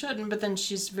that, you shouldn't, but then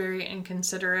she's very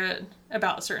inconsiderate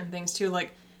about certain things too.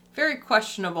 Very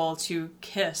questionable to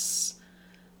kiss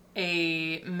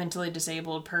a mentally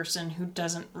disabled person who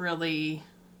doesn't really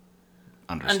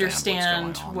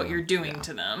understand what you're doing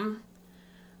to them.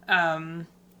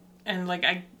 And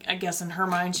I guess in her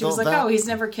mind she was oh, he's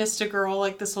never kissed a girl,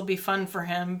 this will be fun for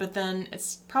him. But then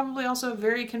it's probably also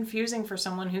very confusing for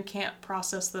someone who can't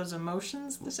process those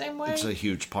emotions the same way. It's a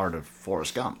huge part of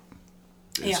Forrest Gump.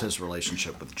 It's his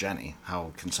relationship with Jenny.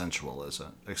 How consensual is it?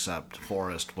 Except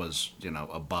Forrest was,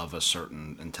 above a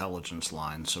certain intelligence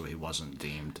line, so he wasn't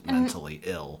deemed mentally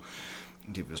ill.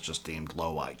 He was just deemed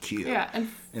low IQ. Yeah,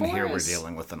 and here we're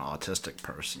dealing with an autistic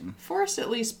person. Forrest at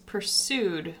least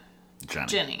pursued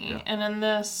Jenny. And in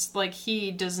this,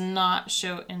 he does not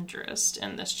show interest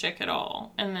in this chick at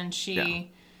all. And then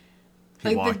she...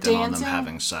 He walked in on them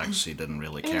having sex. He didn't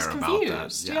really care about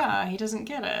that. Yeah, he doesn't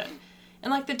get it.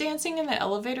 And, like, the dancing in the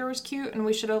elevator was cute, and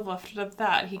we should have left it at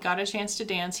that. He got a chance to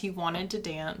dance, he wanted to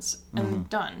dance, and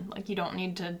done. Like, you don't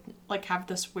need to, like, have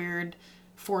this weird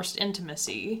forced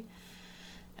intimacy.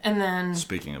 And then...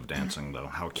 Speaking of dancing, though,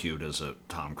 how cute is it,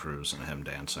 Tom Cruise and him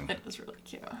dancing? It was really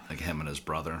cute. Like, him and his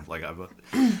brother. Like,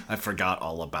 I forgot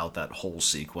all about that whole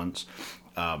sequence.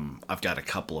 I've got a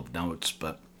couple of notes,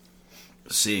 but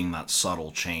seeing that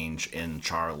subtle change in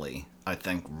Charlie, I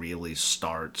think really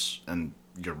starts... And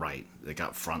you're right, it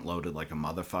got front-loaded like a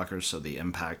motherfucker, so the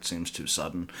impact seems too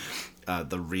sudden.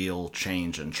 The real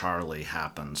change in Charlie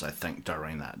happens, I think,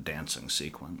 during that dancing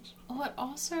sequence. Well, it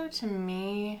also, to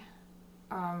me,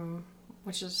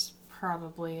 which is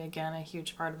probably, again, a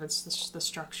huge part of it's the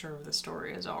structure of the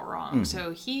story is all wrong.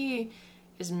 So he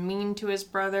is mean to his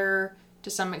brother, to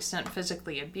some extent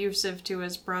physically abusive to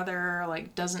his brother,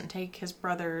 like, doesn't take his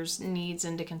brother's needs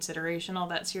into consideration all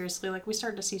that seriously. Like, we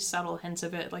start to see subtle hints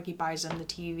of it, like he buys him the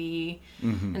TV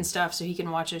and stuff so he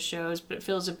can watch his shows, but it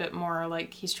feels a bit more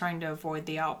like he's trying to avoid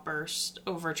the outburst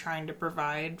over trying to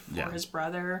provide for his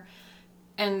brother.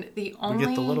 And the only... We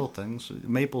get the little things.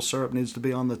 Maple syrup needs to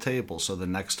be on the table, so the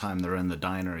next time they're in the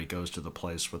diner, he goes to the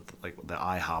place with, like, the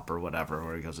IHOP or whatever,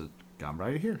 where he goes, I'm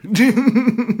right here.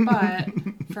 But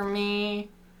for me,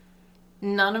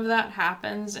 none of that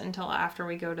happens until after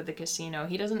we go to the casino.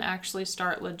 He doesn't actually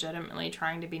start legitimately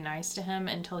trying to be nice to him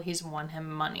until he's won him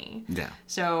money. Yeah.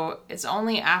 So it's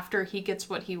only after he gets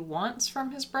what he wants from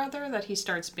his brother that he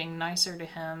starts being nicer to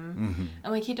him.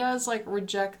 And, like, he does, like,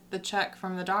 reject the check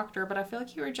from the doctor, but I feel like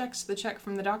he rejects the check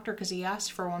from the doctor because he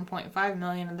asked for $1.5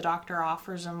 million and the doctor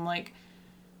offers him, like,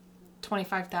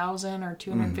 $25,000 or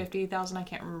 $250,000. I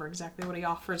can't remember exactly what he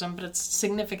offers him, but it's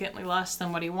significantly less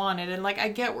than what he wanted. And, like, I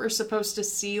get we're supposed to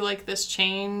see, like, this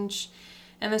change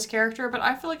in this character, but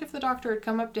I feel like if the doctor had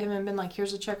come up to him and been like,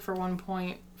 here's a check for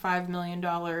 $1.5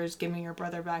 million, give me your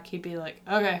brother back, he'd be like,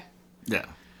 okay. Yeah,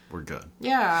 we're good.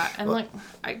 Yeah, and, like,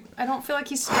 I don't feel like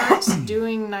he starts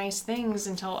doing nice things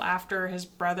until after his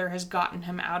brother has gotten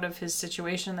him out of his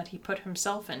situation that he put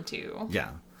himself into. Yeah.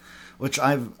 Which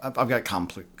I've got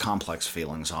complex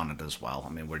feelings on it as well.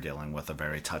 I mean, we're dealing with a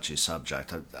very touchy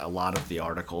subject. A lot of the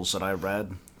articles that I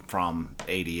read from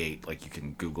 '88, like, you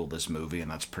can Google this movie,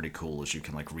 and that's pretty cool, as you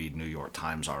can, like, read New York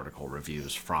Times article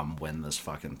reviews from when this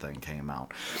fucking thing came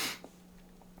out.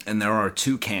 And there are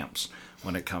two camps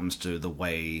when it comes to the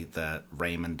way that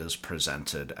Raymond is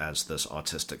presented as this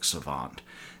autistic savant.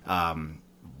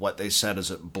 What they said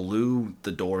is it blew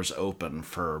the doors open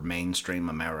for mainstream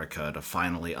America to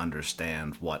finally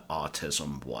understand what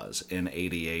autism was. In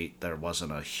 '88, there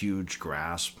wasn't a huge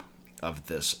grasp of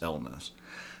this illness.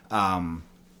 And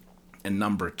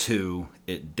number two,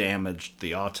 it damaged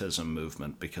the autism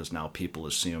movement because now people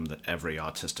assume that every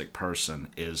autistic person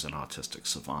is an autistic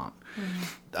savant.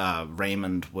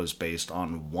 Raymond was based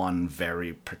on one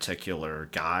very particular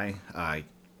guy. I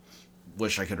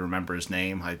wish I could remember his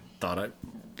name. I thought I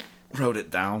wrote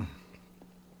it down,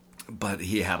 but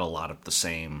he had a lot of the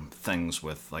same things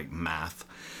with, like, math,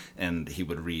 and he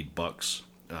would read books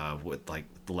with, like,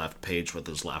 the left page with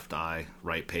his left eye,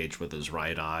 right page with his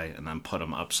right eye, and then put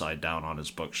them upside down on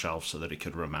his bookshelf so that he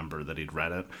could remember that he'd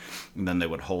read it. And then they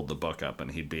would hold the book up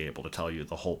and he'd be able to tell you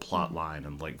the whole plot line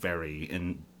and, like, very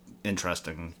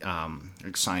interesting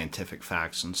like, scientific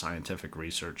facts and scientific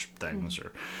research things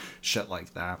or shit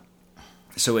like that.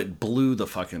 So it blew the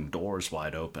fucking doors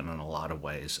wide open in a lot of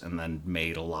ways and then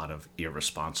made a lot of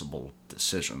irresponsible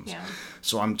decisions. Yeah.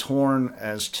 So I'm torn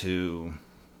as to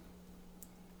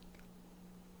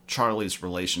Charlie's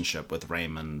relationship with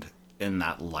Raymond in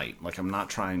that light. Like, I'm not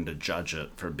trying to judge it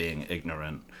for being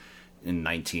ignorant in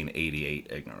 1988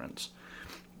 ignorance.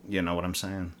 You know what I'm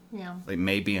saying? Yeah. Like,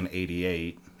 maybe in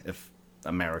 '88, if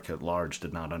America at large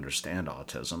did not understand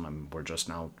autism, and we're just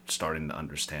now starting to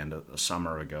understand it. A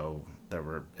summer ago, there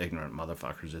were ignorant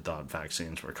motherfuckers who thought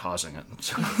vaccines were causing it.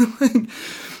 So,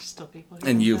 Still people.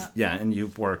 And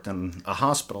you've worked in a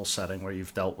hospital setting where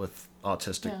you've dealt with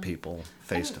autistic people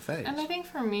face to face. And I think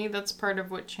for me, that's part of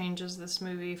what changes this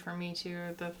movie for me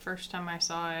too. The first time I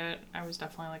saw it, I was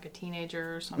definitely like a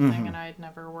teenager or something, and I had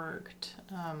never worked.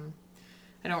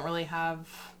 I don't really have.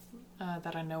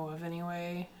 That I know of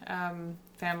anyway,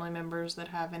 family members that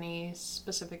have any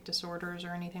specific disorders or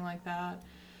anything like that.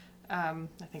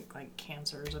 I think, like,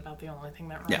 cancer is about the only thing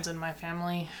that runs in my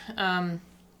family.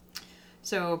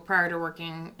 So prior to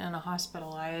working in a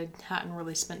hospital, I hadn't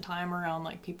really spent time around,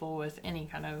 like, people with any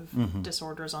kind of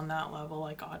disorders on that level,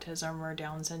 like autism or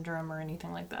Down syndrome or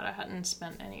anything like that. I hadn't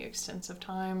spent any extensive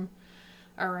time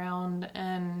around,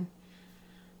 and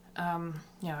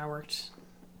I worked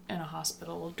in a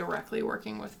hospital directly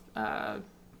working with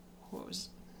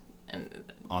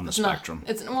on the it's spectrum.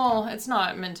 It's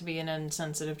not meant to be an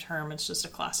insensitive term. It's just a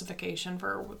classification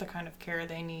for the kind of care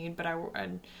they need. But I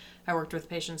worked with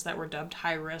patients that were dubbed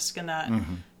high risk, and that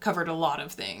covered a lot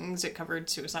of things. It covered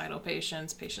suicidal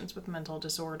patients, patients with mental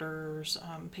disorders,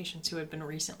 patients who had been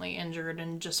recently injured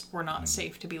and just were not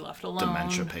safe to be left alone.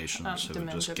 Dementia patients who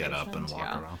would just get up and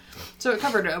walk around. So it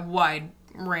covered a wide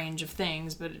range of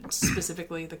things, but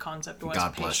specifically the concept was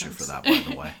God patients. bless you for that,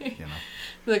 by the way. You know,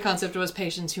 The concept was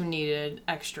patients who needed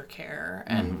extra care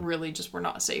and really just were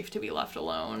not safe to be left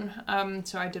alone.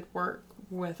 So I did work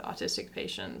with autistic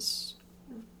patients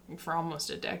for almost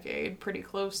a decade pretty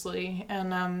closely,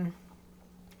 and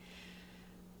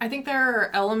I think there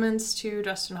are elements to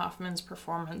Dustin Hoffman's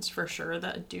performance for sure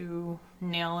that do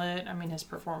nail it. I mean, his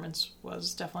performance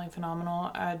was definitely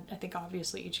phenomenal. I think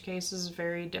obviously each case is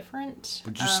very different.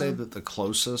 would you say that the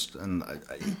closest, and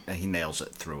he nails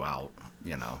it throughout,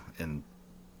 you know, in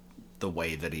the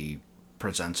way that he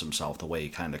presents himself, the way he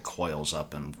kind of coils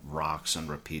up and rocks and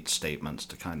repeats statements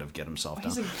to kind of get himself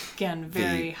down. He's, again,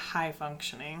 very high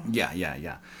functioning.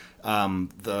 Yeah.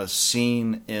 The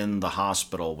scene in the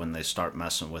hospital when they start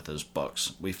messing with his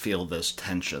books, we feel this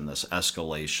tension, this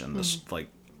escalation, this, like,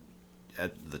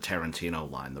 at the Tarantino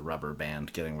line, the rubber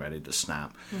band getting ready to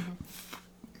snap.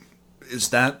 Is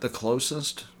that the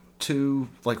closest to,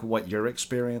 like, what your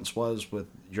experience was with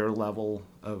your level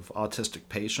of autistic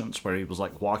patients, where he was,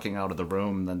 like, walking out of the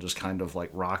room and then just kind of, like,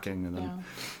 rocking and then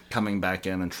coming back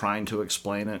in and trying to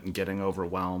explain it and getting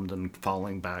overwhelmed and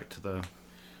falling back to the...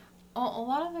 A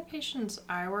lot of the patients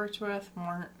I worked with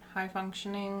weren't high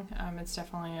functioning. It's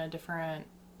definitely a different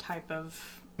type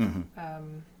of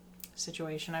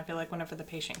situation. I feel like whenever the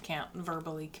patient can't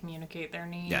verbally communicate their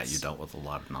needs. Yeah, you dealt with a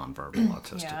lot of nonverbal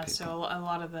autistic yeah, people. so a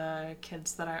lot of the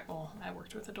kids that I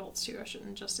worked with adults too. I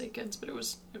shouldn't just say kids, but it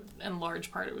was, in large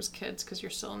part, it was kids because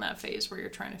you're still in that phase where you're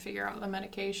trying to figure out the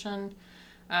medication.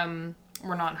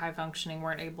 Were not high functioning,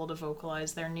 weren't able to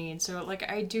vocalize their needs. So, like,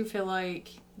 I do feel like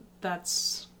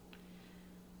that's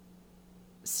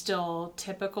still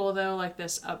typical, though, like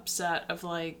this upset of,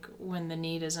 like, when the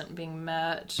need isn't being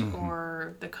met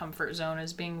or the comfort zone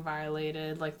is being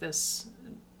violated, like this,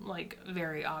 like,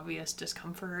 very obvious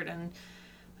discomfort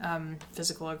and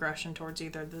physical aggression towards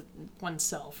either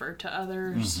oneself or to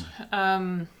others.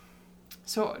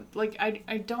 So, like,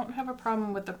 I don't have a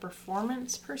problem with the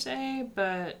performance per se,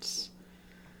 but...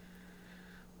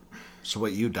 So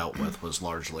what you dealt with was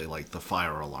largely like the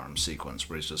fire alarm sequence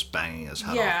where he's just banging his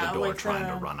head off the door, like trying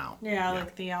to run out. Yeah,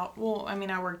 like the out... Well, I mean,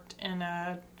 I worked in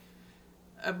a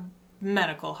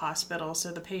medical hospital,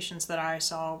 so the patients that I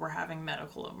saw were having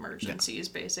medical emergencies,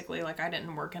 basically. Like, I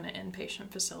didn't work in an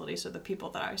inpatient facility, so the people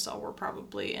that I saw were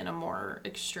probably in a more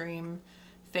extreme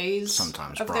phase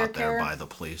sometimes of brought their there care. by the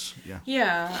police.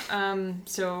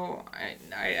 So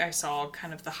I saw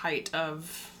kind of the height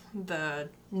of the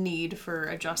need for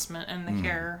adjustment in the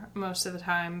care most of the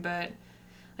time, but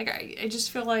like I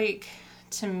just feel like,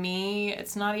 to me,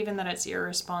 it's not even that it's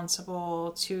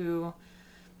irresponsible to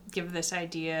give this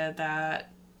idea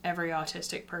that every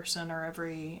autistic person or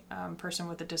every person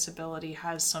with a disability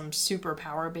has some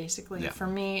superpower, basically. For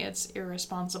me, it's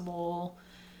irresponsible,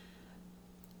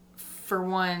 for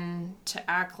one, to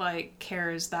act like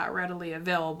care is that readily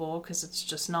available, because it's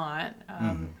just not.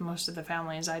 Most of the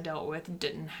families I dealt with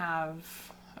didn't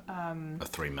have... a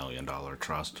 $3 million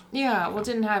trust.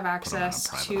 Didn't have access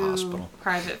to hospital.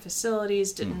 private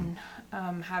facilities, didn't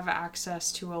have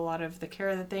access to a lot of the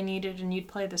care that they needed, and you'd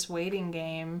play this waiting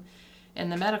game in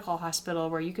the medical hospital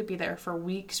where you could be there for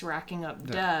weeks racking up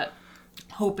debt,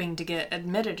 hoping to get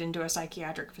admitted into a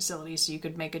psychiatric facility so you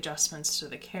could make adjustments to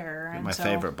the care. And my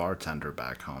favorite bartender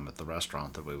back home at the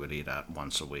restaurant that we would eat at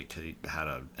once a week, he had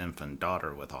an infant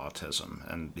daughter with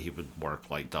autism, and he would work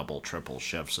like double, triple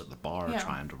shifts at the bar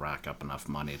trying to rack up enough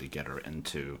money to get her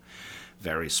into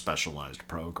very specialized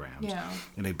programs.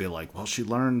 And he'd be like, well, she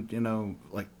learned,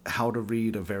 like how to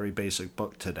read a very basic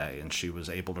book today, and she was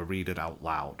able to read it out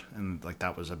loud. And like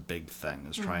that was a big thing,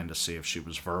 is trying to see if she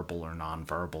was verbal or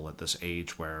nonverbal at this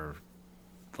age where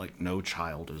like no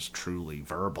child is truly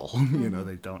verbal.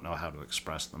 They don't know how to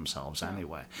express themselves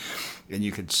anyway. And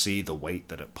you could see the weight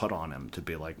that it put on him to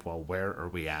be like, well, where are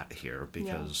we at here?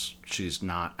 Because she's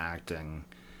not acting,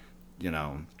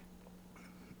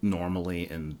 normally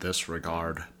in this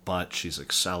regard, but she's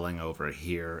excelling over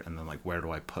here, and then like, where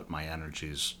do I put my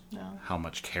energies? How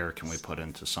much care can we put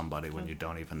into somebody when you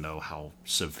don't even know how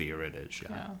severe it is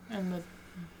yet? And the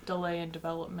delay in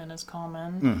development is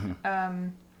common.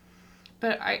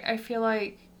 But I feel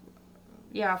like,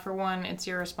 for one, it's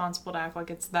irresponsible to act like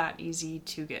it's that easy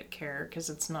to get care, because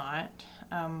it's not.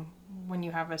 When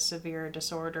you have a severe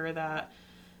disorder that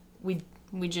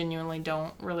we genuinely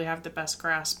don't really have the best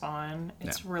grasp on.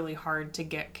 It's really hard to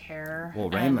get care. Well,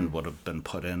 Raymond would have been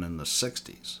put in the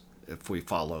 60s if we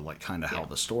follow like kind of how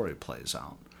the story plays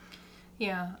out.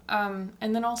 Yeah. And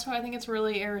then also I think it's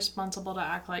really irresponsible to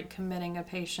act like committing a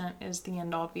patient is the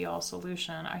end-all be-all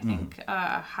solution. I think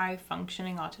a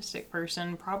high-functioning autistic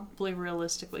person probably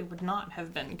realistically would not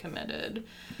have been committed.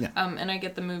 Yeah. And I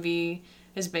get the movie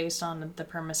is based on the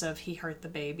premise of he hurt the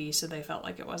baby, so they felt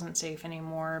like it wasn't safe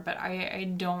anymore. But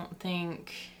I don't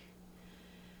think...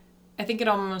 I think it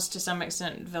almost to some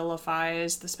extent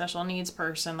vilifies the special needs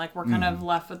person. Like, we're kind of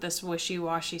left with this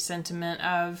wishy-washy sentiment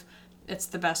of it's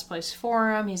the best place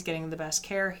for him, he's getting the best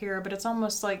care here, but it's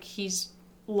almost like he's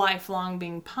lifelong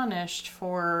being punished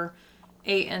for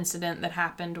a incident that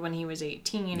happened when he was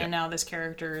 18, and now this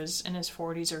character is in his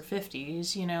 40s or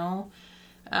 50s, you know?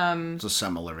 It's a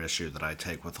similar issue that I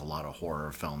take with a lot of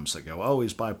horror films that go, oh,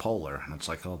 he's bipolar. And it's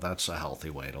like, oh, that's a healthy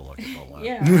way to look at the life.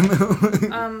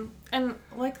 Yeah. And,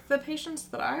 like, the patients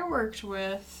that I worked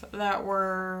with that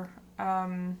were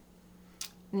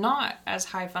not as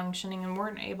high-functioning and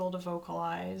weren't able to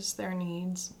vocalize their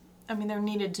needs. I mean, there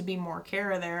needed to be more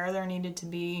care there. There needed to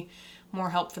be more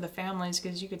help for the families,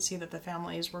 because you could see that the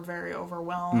families were very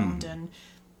overwhelmed and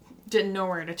didn't know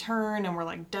where to turn and were,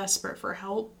 like, desperate for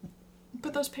help.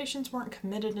 But those patients weren't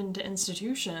committed into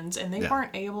institutions, and they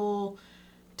weren't able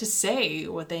to say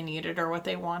what they needed or what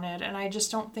they wanted. And I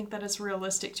just don't think that it's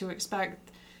realistic to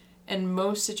expect in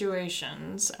most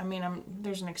situations, I mean,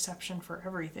 there's an exception for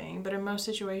everything, but in most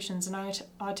situations, an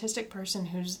autistic person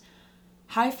who's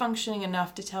high-functioning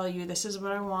enough to tell you, this is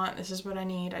what I want, this is what I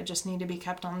need, I just need to be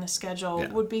kept on the schedule,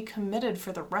 would be committed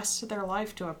for the rest of their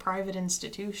life to a private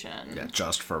institution. Yeah,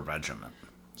 just for regimen.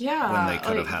 Yeah. When they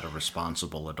could have had a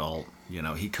responsible adult, you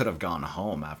know, he could have gone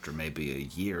home after maybe a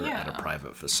year at a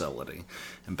private facility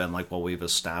and been like, well, we've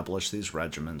established these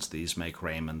regimens, these make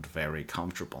Raymond very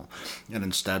comfortable. And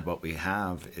instead what we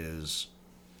have is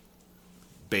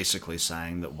basically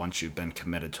saying that once you've been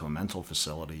committed to a mental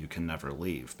facility, you can never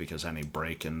leave, because any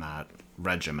break in that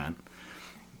regiment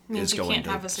is going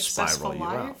to spiral you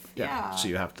out. Yeah. So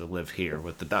you have to live here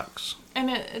with the ducks. And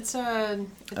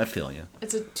I feel you.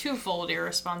 It's a twofold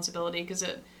irresponsibility, because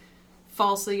it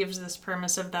falsely gives this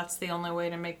premise of that's the only way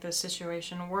to make this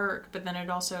situation work, but then it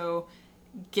also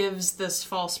gives this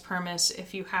false premise,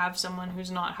 if you have someone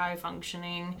who's not high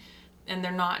functioning and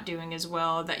they're not doing as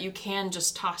well, that you can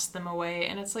just toss them away.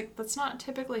 And it's like, that's not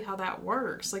typically how that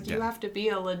works. Like, you have to be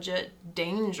a legit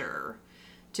danger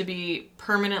to be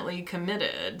permanently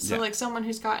committed. So, like, someone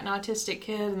who's got an autistic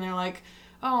kid and they're like,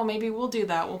 oh, maybe we'll do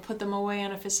that, we'll put them away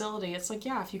in a facility. It's like,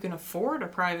 yeah, if you can afford a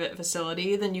private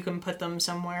facility, then you can put them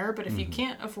somewhere. But if you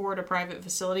can't afford a private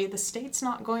facility, the state's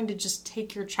not going to just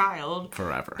take your child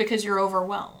forever because you're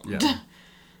overwhelmed. Yeah.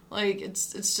 Like,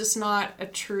 it's just not a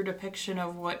true depiction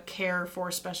of what care for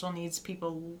special needs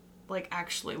people, like,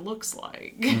 actually looks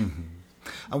like.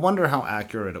 I wonder how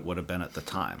accurate it would have been at the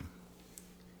time.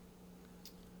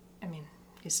 I mean,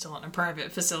 he's still in a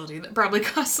private facility that probably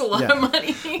costs a lot of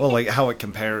money. Well, like, how it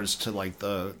compares to, like,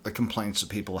 the complaints that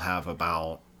people have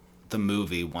about the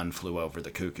movie One Flew Over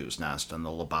the Cuckoo's Nest and the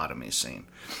lobotomy scene.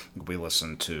 We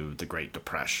listened to The Great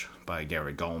Depression by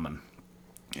Gary Goldman,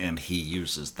 and he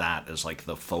uses that as, like,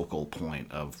 the focal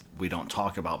point of, we don't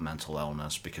talk about mental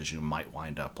illness because you might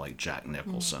wind up like Jack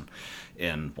Nicholson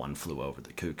in One Flew Over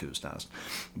the Cuckoo's Nest.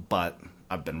 But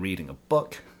I've been reading a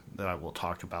book that I will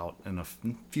talk about in a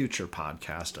future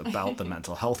podcast about the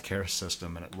mental health care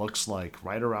system, and it looks like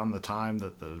right around the time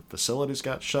that the facilities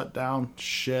got shut down,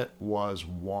 shit was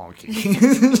wonky.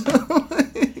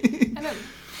 And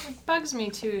it bugs me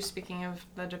too, speaking of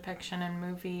the depiction in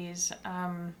movies.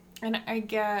 And I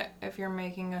get, if you're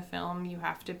making a film, you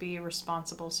have to be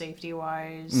responsible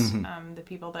safety-wise. The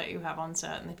people that you have on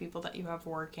set and the people that you have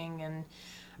working. And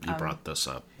you brought this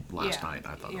up last night.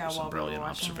 I thought it was a brilliant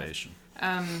observation.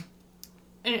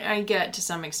 I get, to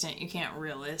some extent, you can't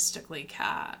realistically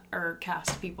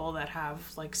cast people that have,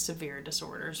 like, severe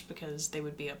disorders, because they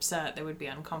would be upset, they would be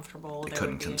uncomfortable. They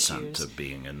couldn't consent to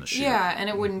being in the shoot. Yeah, and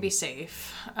it wouldn't be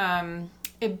safe.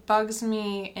 It bugs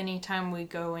me anytime we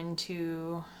go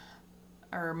into,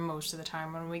 or most of the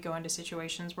time when we go into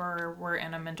situations where we're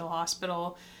in a mental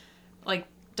hospital, like,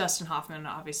 Dustin Hoffman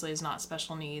obviously is not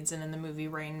special needs, and in the movie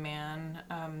Rain Man,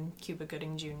 Cuba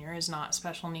Gooding Jr. is not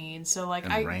special needs. So, like,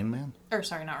 Rain Man? Or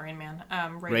sorry, not Rain Man.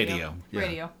 Radio. Yeah.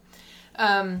 Radio.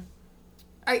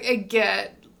 I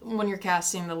get when you're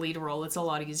casting the lead role, it's a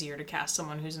lot easier to cast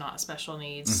someone who's not special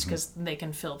needs, because they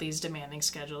can fill these demanding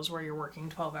schedules where you're working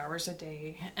 12 hours a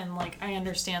day, and, like, I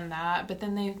understand that. But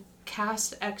then they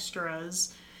cast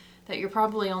extras that you're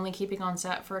probably only keeping on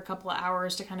set for a couple of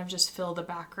hours to kind of just fill the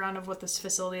background of what this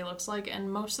facility looks like.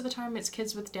 And most of the time it's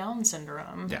kids with Down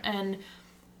syndrome. Yeah. And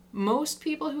most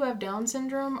people who have Down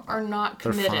syndrome are not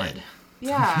They're committed. fine.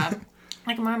 Yeah.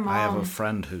 Like my mom. I have a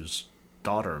friend whose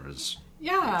daughter is...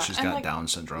 Yeah. She's and got like, Down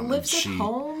syndrome. Lives and at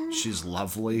home. She's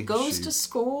lovely. Goes to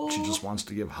school. She just wants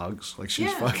to give hugs. Like,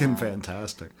 she's Yeah. fucking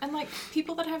fantastic. And like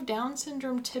people that have Down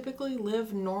syndrome typically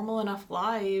live normal enough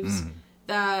lives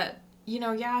that, you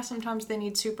know, yeah, sometimes they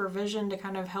need supervision to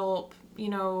kind of help, you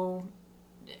know,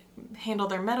 handle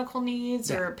their medical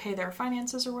needs or pay their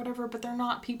finances or whatever, but they're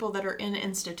not people that are in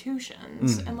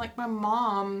institutions. And like my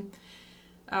mom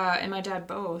and my dad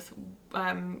both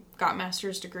got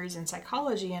master's degrees in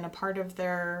psychology, and a part of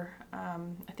their,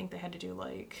 I think they had to do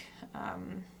like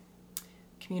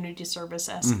community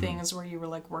service-esque things where you were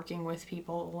like working with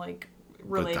people like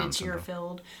related to your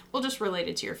field. Well, just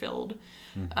related to your field.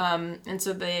 And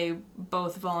so they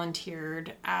both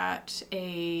volunteered at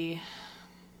it's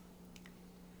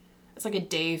like a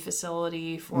day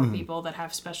facility for people that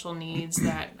have special needs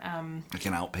that... like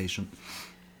an outpatient?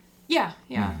 Yeah.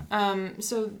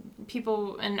 So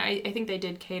people, and I think they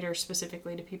did cater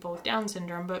specifically to people with Down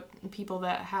syndrome, but people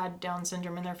that had Down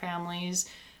syndrome in their families,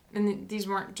 and these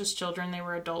weren't just children, they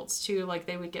were adults too, like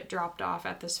they would get dropped off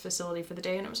at this facility for the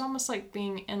day, and it was almost like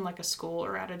being in like a school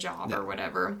or at a job or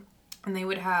whatever, and they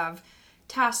would have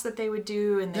tasks that they would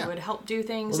do, and they would help do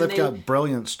things. Well, and they've got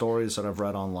brilliant stories that I've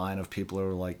read online of people who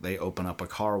are like, they open up a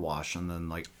car wash, and then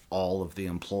like all of the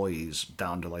employees,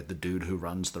 down to like the dude who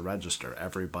runs the register,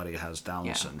 everybody has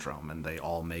Down syndrome, and they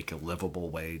all make a livable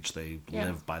wage. They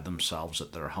live by themselves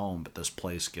at their home, but this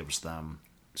place gives them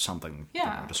something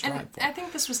to strive and for. I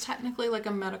think this was technically like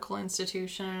a medical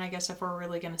institution, and I guess if we're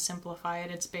really going to simplify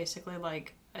it, it's basically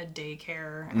like a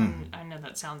daycare. And I know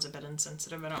that sounds a bit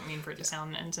insensitive. I don't mean for it to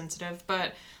sound insensitive,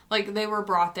 but like they were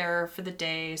brought there for the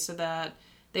day so that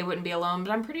they wouldn't be alone.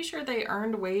 But I'm pretty sure they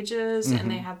earned wages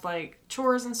and they had like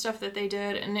chores and stuff that they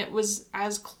did, and it was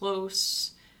as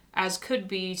close as could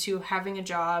be to having a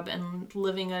job and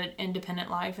living an independent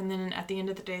life. And then at the end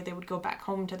of the day, they would go back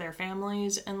home to their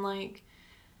families, and like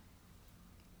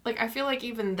I feel like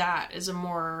even that is a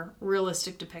more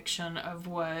realistic depiction of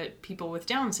what people with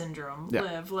Down syndrome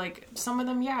live. Like, some of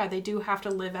them, they do have to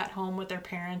live at home with their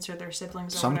parents or their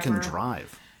siblings or Some whatever. can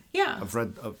drive. Yeah. I've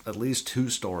read at least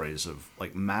 2 stories of,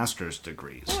 like, master's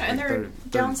degrees. Yeah, like, and they're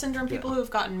Down syndrome yeah. people who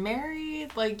have gotten married.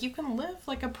 Like, you can live,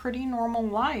 like, a pretty normal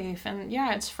life. And,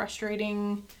 yeah, it's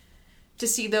frustrating to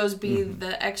see those be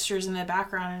the extras in the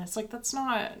background. And it's like, that's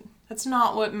not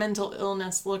what mental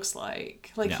illness looks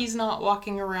like. Like, he's not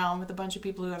walking around with a bunch of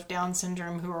people who have Down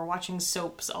syndrome who are watching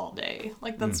soaps all day.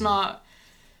 Like, that's not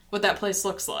what that place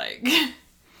looks like.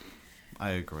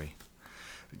 I agree.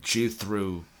 G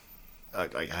threw...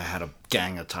 I had a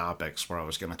gang of topics where I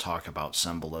was going to talk about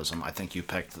symbolism. I think you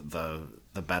picked the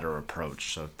better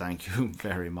approach, so thank you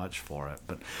very much for it.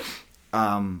 But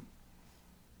I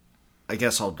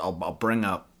guess I'll bring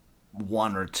up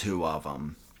 1 or 2 of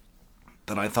them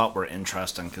that I thought were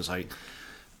interesting, because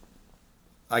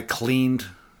I cleaned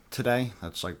today.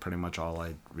 That's like pretty much all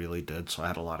I really did, so I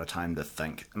had a lot of time to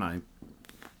think, and I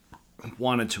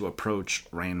wanted to approach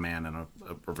Rain Man in a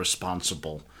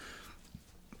responsible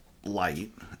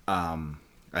light.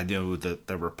 I knew that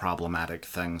there were problematic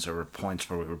things. There were points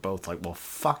where we were both like, well,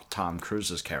 fuck Tom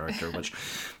Cruise's character, which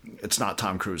it's not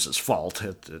Tom Cruise's fault.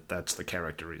 That's the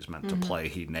character he's meant to play.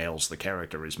 He nails the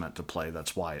character he's meant to play.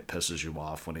 That's why it pisses you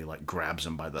off when he like grabs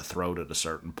him by the throat at a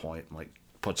certain point and like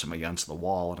puts him against the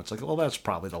wall. And it's like, well, that's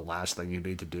probably the last thing you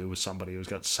need to do with somebody who's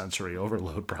got sensory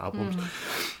overload problems.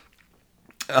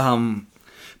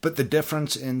 But the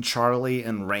difference in Charlie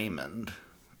and Raymond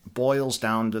boils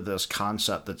down to this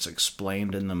concept that's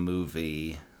explained in the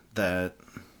movie, that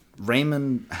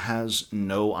Raymond has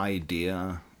no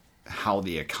idea how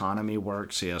the economy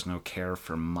works. He has no care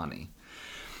for money.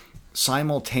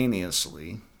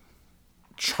 Simultaneously,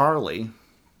 Charlie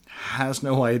has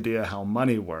no idea how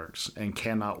money works and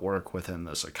cannot work within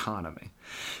this economy.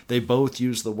 They both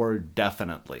use the word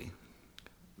definitely.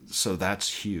 So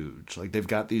that's huge. Like, they've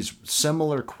got these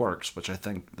similar quirks, which I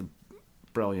think the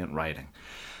brilliant writing.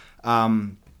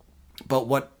 But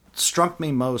what struck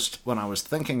me most when I was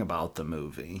thinking about the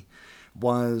movie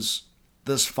was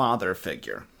this father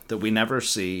figure that we never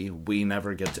see, we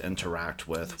never get to interact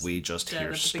with, we just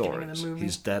hear stories.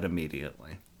 He's dead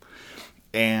immediately.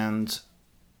 And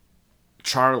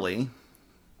Charlie,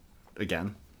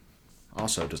 again,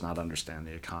 also does not understand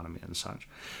the economy and such,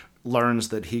 learns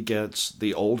that he gets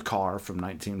the old car from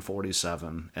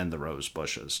 1947 and the rose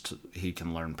bushes. He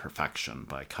can learn perfection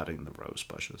by cutting the rose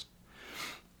bushes.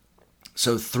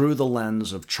 So through the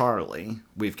lens of Charlie,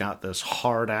 we've got this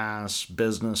hard-ass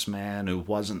businessman who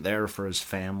wasn't there for his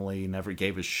family, never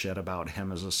gave a shit about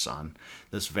him as a son.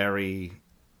 This very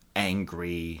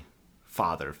angry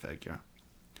father figure.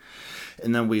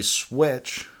 And then we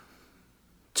switch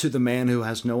to the man who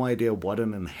has no idea what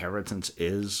an inheritance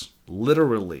is,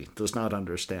 literally does not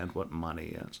understand what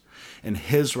money is. And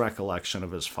his recollection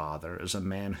of his father is a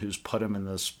man who's put him in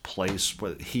this place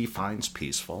where he finds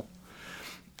peaceful,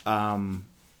 who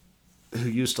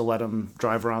used to let him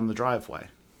drive around the driveway.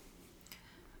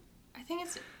 I think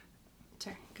it's...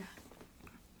 Sorry, go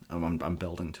ahead. I'm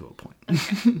building to a point.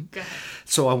 Okay, go ahead.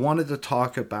 So I wanted to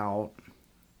talk about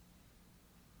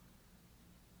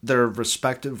their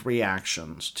respective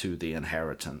reactions to the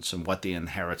inheritance and what the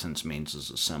inheritance means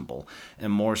as a symbol,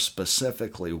 and more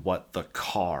specifically what the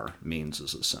car means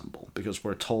as a symbol, because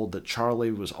we're told that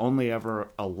Charlie was only ever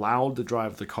allowed to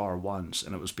drive the car once,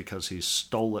 and it was because he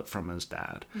stole it from his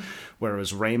dad,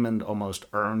 whereas Raymond almost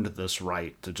earned this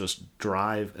right to just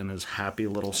drive in his happy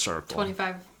little circle.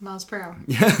 25 miles per hour.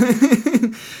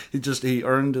 He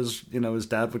earned his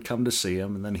dad would come to see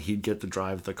him, and then he'd get to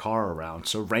drive the car around.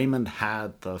 So Raymond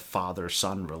had the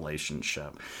father-son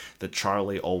relationship that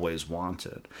Charlie always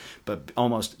wanted. But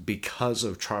almost because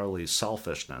of Charlie's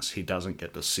selfishness, he doesn't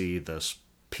get to see this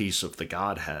piece of the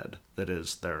Godhead that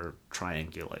is their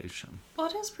triangulation. Well,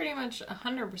 it is pretty much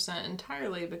 100%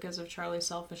 entirely because of Charlie's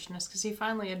selfishness, because he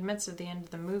finally admits at the end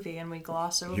of the movie, and we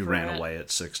gloss over it. He ran away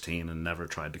at 16 and never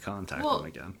tried to contact him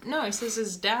again. No, he says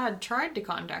his dad tried to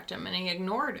contact him, and he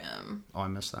ignored him. Oh, I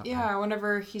missed that. Yeah,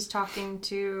 whenever he's talking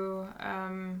to,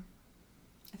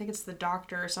 I think it's the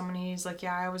doctor or someone, he's like,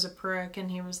 yeah, I was a prick,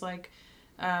 and he was like,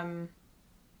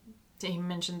 he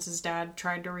mentions his dad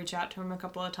tried to reach out to him a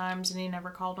couple of times, and he never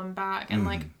called him back, and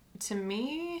like, to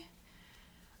me,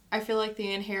 I feel like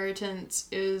the inheritance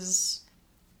is,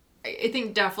 I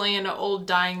think definitely in an old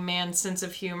dying man's sense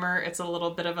of humor, it's a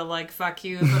little bit of a like, fuck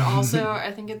you, but also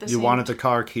I think at the same time... You wanted the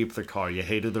car, keep the car. You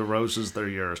hated the roses, they're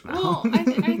yours now. Well, I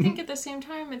think at the same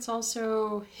time, it's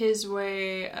also his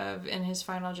way of, in his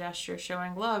final gesture,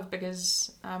 showing love,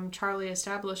 because Charlie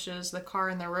establishes the car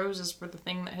and the roses were the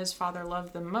thing that his father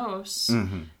loved the most.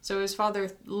 Mm-hmm. So his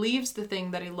father leaves the thing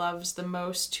that he loves the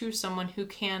most to someone who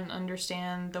can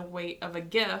understand the weight of a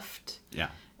gift. Yeah.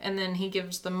 And then he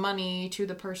gives the money to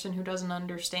the person who doesn't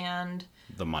understand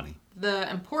the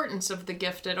importance of the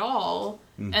gift at all.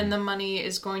 Mm-hmm. And the money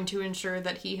is going to ensure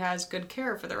that he has good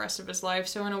care for the rest of his life.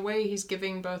 So in a way, he's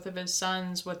giving both of his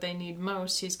sons what they need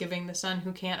most. He's giving the son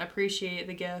who can't appreciate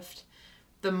the gift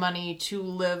the money to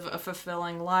live a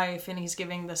fulfilling life. And he's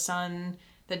giving the son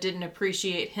that didn't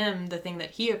appreciate him the thing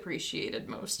that he appreciated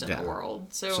most in the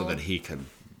world. So that he could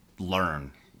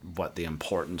learn what the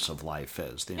importance of life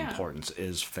is. The importance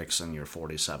is fixing your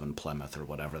 47 Plymouth or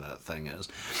whatever that thing is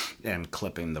and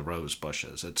clipping the rose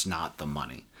bushes. It's not the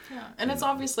money. Yeah, and it's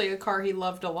obviously a car he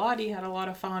loved a lot. He had a lot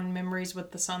of fond memories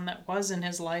with the son that was in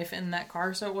his life in that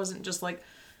car, so it wasn't just like,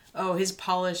 oh, his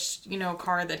polished,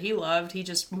 car that he loved. He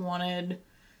just wanted,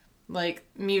 like,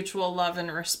 mutual love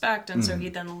and respect, and so he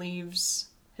then leaves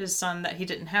his son that he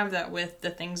didn't have that with the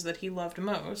things that he loved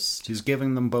most. He's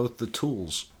giving them both the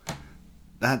tools.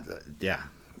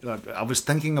 I was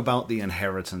thinking about the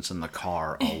inheritance in the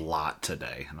car a lot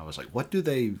today, and I was like, what do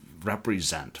they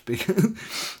represent? Because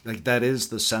like that is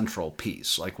the central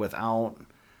piece. Like without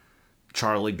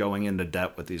Charlie going into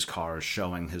debt with these cars,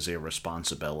 showing his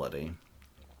irresponsibility,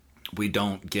 we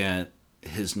don't get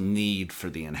his need for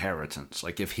the inheritance.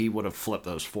 Like if he would have flipped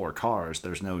those 4 cars,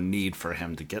 there's no need for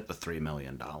him to get the $3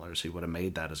 million. He would have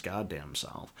made that his goddamn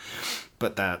self.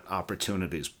 But that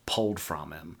opportunity is pulled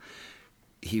from him.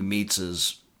 He meets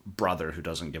his brother who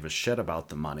doesn't give a shit about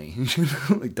the money,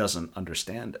 like doesn't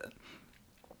understand it,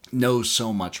 knows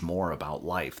so much more about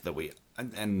life that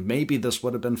and maybe this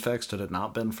would have been fixed had it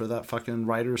not been for that fucking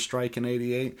writer's strike in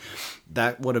 88.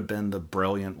 That would have been the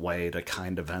brilliant way to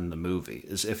kind of end the movie,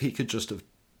 is if he could just have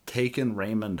taken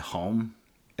Raymond home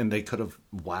and they could have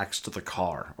waxed the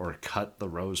car or cut the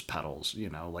rose petals,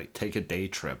 like take a day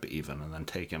trip even and then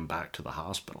take him back to the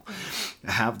hospital.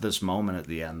 Have this moment at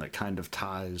the end that kind of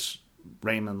ties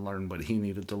Raymond learned what he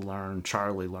needed to learn,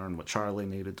 Charlie learned what Charlie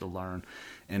needed to learn,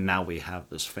 and now we have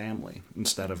this family.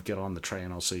 Instead of get on the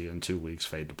train, I'll see you in 2 weeks,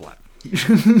 fade to black.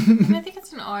 And I think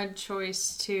it's an odd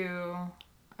choice to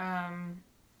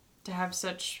have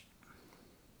such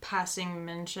passing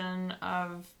mention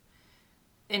of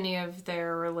any of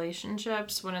their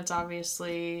relationships when it's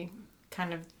obviously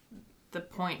kind of the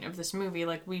point of this movie.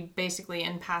 Like, we basically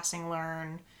in passing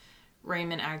learn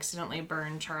Raymond accidentally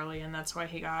burned Charlie and that's why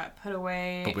he got put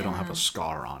away. But we don't have a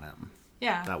scar on him.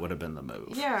 Yeah. That would have been the move.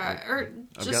 Yeah, Like, or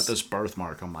I've just, got this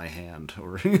birthmark on my hand,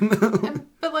 or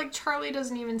but like Charlie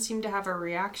doesn't even seem to have a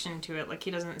reaction to it. Like he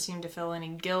doesn't seem to feel any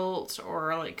guilt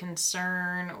or like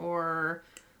concern or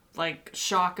like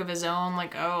shock of his own.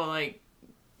 Like, oh, like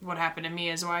what happened to me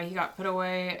is why he got put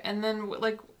away. And then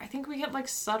like I think we get like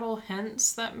subtle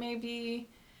hints that maybe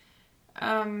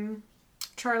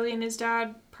Charlie and his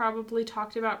dad probably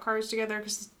talked about cars together,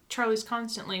 because Charlie's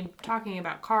constantly talking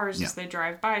about cars as they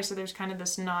drive by, so there's kind of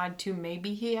this nod to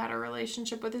maybe he had a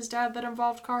relationship with his dad that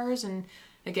involved cars, and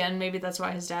again, maybe that's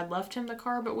why his dad left him the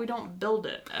car, but we don't build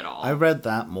it at all. I read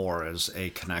that more as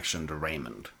a connection to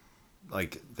Raymond.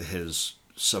 Like, his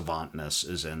savantness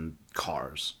is in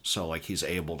cars. So, like, he's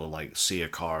able to, like, see a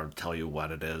car, tell you what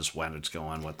it is, when it's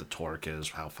going, what the torque is,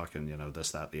 how fucking,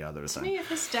 this, that, the other thing. To me, if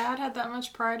his dad had that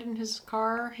much pride in his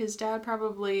car, his dad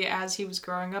probably, as he was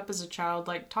growing up as a child,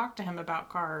 like, talked to him about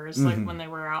cars, like, when they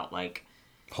were out, like...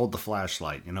 Hold the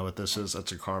flashlight. You know what this is?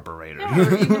 That's a carburetor. Yeah,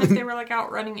 or even if they were, like,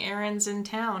 out running errands in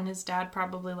town, his dad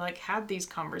probably, like, had these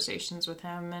conversations with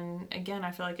him, and again,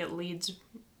 I feel like it leads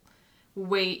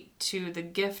weight to the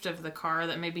gift of the car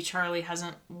that maybe Charlie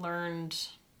hasn't learned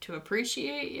to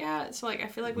appreciate yet. So, like, I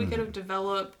feel like we could have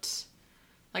developed,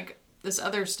 like, this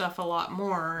other stuff a lot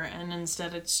more, and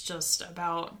instead it's just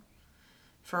about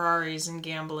Ferraris and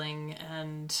gambling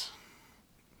and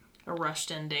a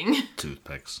rushed ending.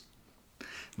 Toothpicks.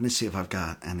 Let me see if I've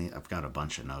got any. I've got a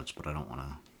bunch of notes, but I don't want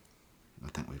to. I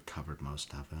think we've covered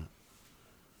most of it.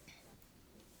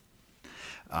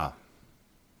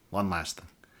 One last thing.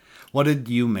 What did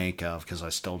you make of, because I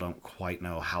still don't quite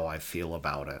know how I feel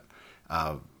about it,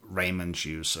 Raymond's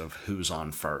use of who's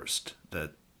on first?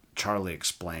 That Charlie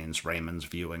explains Raymond's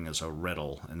viewing as a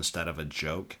riddle instead of a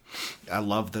joke. I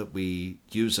love that we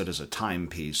use it as a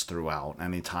timepiece throughout.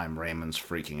 Anytime Raymond's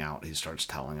freaking out, he starts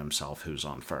telling himself who's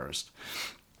on first.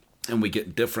 And we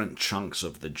get different chunks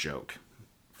of the joke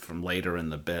from later in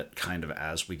the bit, kind of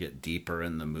as we get deeper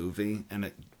in the movie, and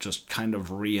it just kind of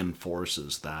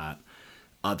reinforces that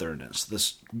otherness.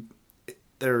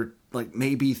 There are like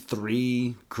maybe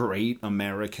 3 great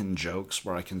American jokes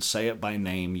where I can say it by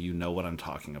name, you know what I'm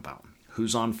talking about.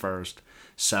 Who's on first?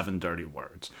 7 dirty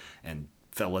words. And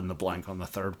fill in the blank on the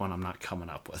third one, I'm not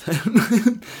coming up with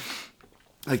it.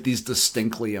 Like these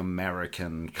distinctly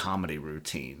American comedy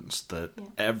routines that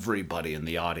everybody in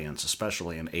the audience,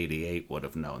 especially in '88, would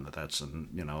have known that that's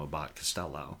Abbott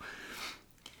Costello.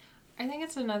 I think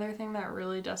it's another thing that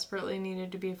really desperately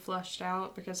needed to be fleshed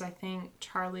out, because I think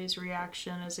Charlie's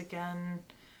reaction is, again,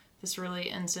 this really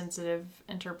insensitive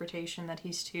interpretation that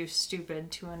he's too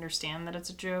stupid to understand that it's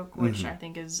a joke, which I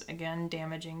think is, again,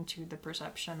 damaging to the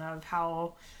perception of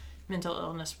how mental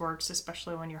illness works,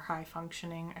 especially when you're high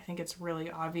functioning. I think it's really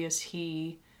obvious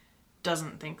he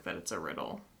doesn't think that it's a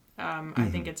riddle. I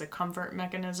think it's a comfort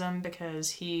mechanism, because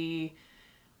he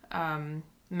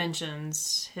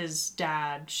mentions his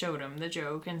dad showed him the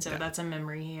joke, and so that's a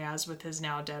memory he has with his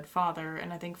now dead father,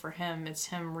 and I think for him it's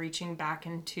him reaching back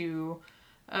into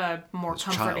a more his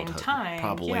comforting time,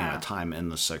 probably in a time in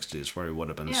the 60s where he would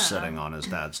have been sitting on his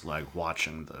dad's leg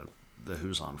watching the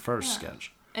Who's on First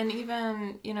sketch. And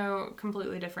even,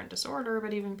 completely different disorder,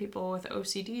 but even people with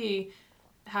OCD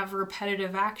have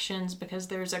repetitive actions because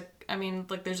there's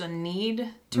a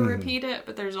need to repeat it,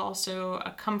 but there's also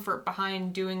a comfort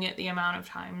behind doing it the amount of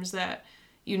times that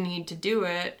you need to do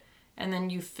it, and then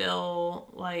you feel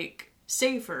like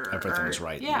safer. Everything's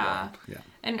right. Yeah.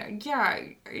 And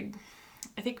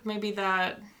I think maybe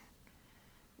that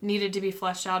needed to be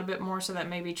fleshed out a bit more, so that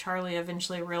maybe Charlie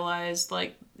eventually realized,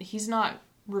 like, he's not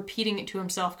repeating it to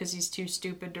himself because he's too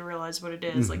stupid to realize what it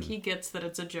is. Like, he gets that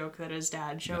it's a joke that his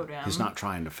dad showed him. He's not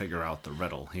trying to figure out the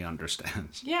riddle. He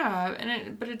understands. Yeah,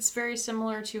 but it's very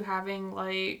similar to having,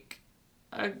 like,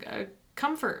 a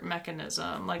comfort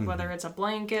mechanism. Like, whether it's a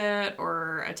blanket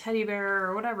or a teddy bear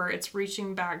or whatever, it's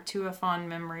reaching back to a fond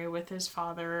memory with his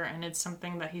father, and it's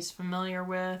something that he's familiar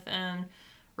with, and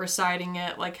reciting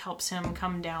it, like, helps him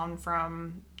come down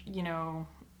from,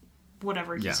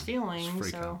 whatever he's feeling.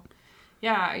 So... out.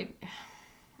 Yeah,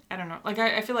 I don't know. Like,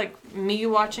 I feel like me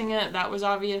watching it, that was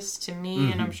obvious to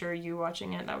me, and I'm sure you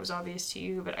watching it, that was obvious to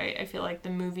you, but I feel like the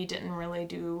movie didn't really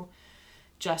do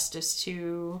justice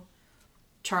to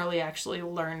Charlie actually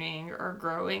learning or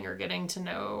growing or getting to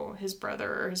know his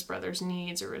brother or his brother's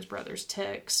needs or his brother's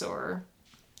tics or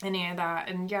any of that.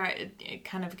 And it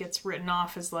kind of gets written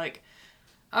off as like,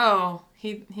 oh,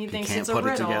 he thinks it's a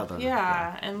riddle.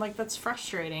 Yeah, and like that's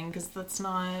frustrating because that's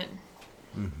not...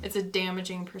 It's a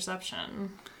damaging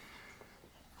perception.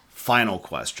 Final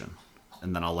question.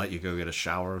 and then I'll let you go get a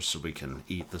shower so we can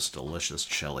eat this delicious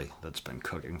chili that's been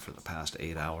cooking for the past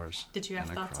 8 hours. Did you have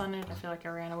thoughts on it? I feel like I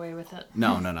ran away with it.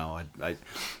 No.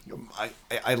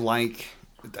 I like.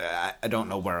 I don't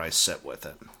know where I sit with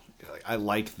it. I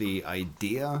like the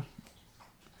idea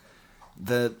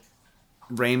that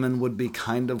Raymond would be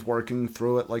kind of working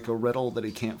through it like a riddle that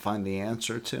he can't find the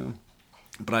answer to.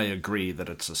 But I agree that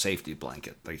it's a safety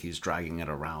blanket. Like, he's dragging it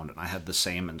around. And I had the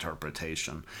same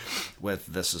interpretation with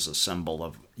this is a symbol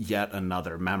of yet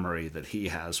another memory that he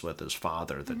has with his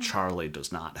father that Charlie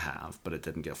does not have, but it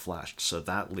didn't get fleshed. So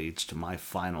that leads to my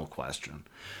final question.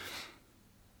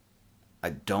 I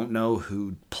don't know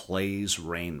who plays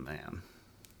Rain Man.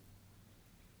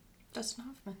 Dustin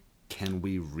Hoffman. Can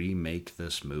we remake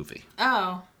this movie?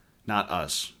 Oh. Not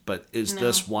us, but is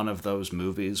this one of those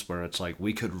movies where it's like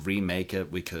we could remake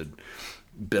it, we could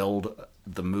build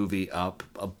the movie up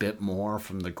a bit more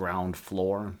from the ground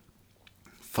floor,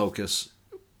 focus,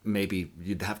 maybe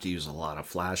you'd have to use a lot of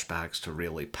flashbacks to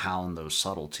really pound those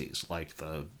subtleties, like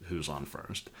the Who's on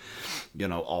First,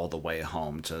 all the way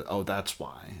home to, oh, that's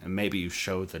why. And maybe you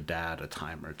show the dad a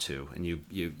time or two and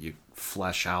you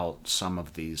flesh out some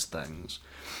of these things.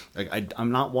 Like,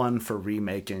 I'm not one for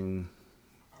remaking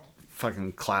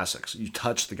fucking classics. You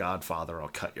touch The Godfather, I'll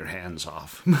cut your hands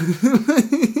off.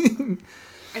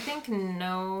 I think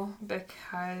no,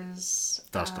 because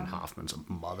Dustin Hoffman's a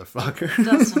motherfucker.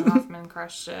 Dustin Hoffman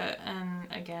crushed it. And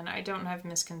again, I don't have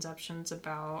misconceptions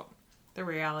about the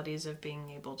realities of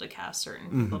being able to cast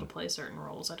certain people to play certain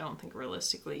roles. I don't think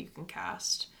realistically you can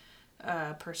cast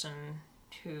a person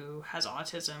who has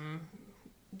autism,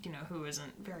 who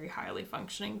isn't very highly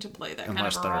functioning to play that kind of role.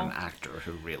 Unless they're an actor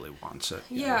who really wants it.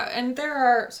 Yeah, and there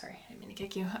are... Sorry, I didn't mean to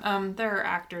kick you. There are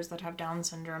actors that have Down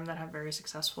syndrome that have very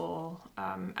successful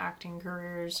acting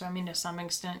careers. So, I mean, to some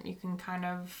extent, you can kind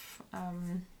of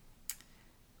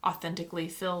authentically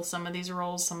fill some of these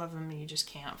roles. Some of them you just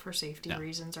can't for safety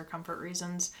reasons or comfort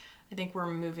reasons. I think we're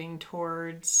moving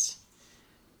towards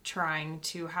trying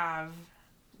to have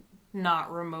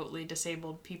not remotely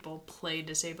disabled people play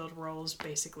disabled roles,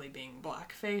 basically being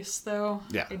blackface, though.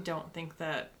 Yeah. I don't think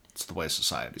that... It's the way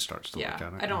society starts to look at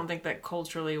it. I don't think that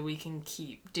culturally we can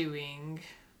keep doing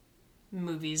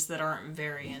movies that aren't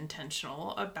very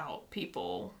intentional about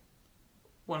people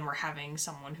when we're having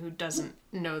someone who doesn't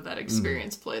know that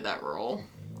experience play that role.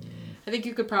 I think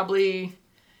you could probably,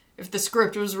 if the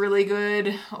script was really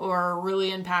good or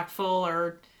really impactful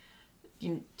or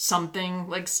something,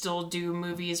 like, still do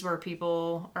movies where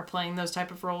people are playing those type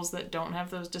of roles that don't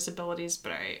have those disabilities.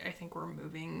 But I think we're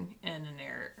moving in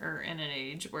an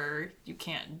age where you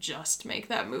can't just make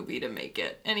that movie to make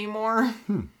it anymore.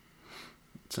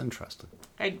 It's interesting.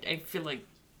 I feel like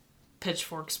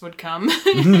pitchforks would come.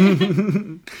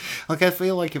 Like, I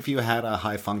feel like if you had a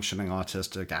high-functioning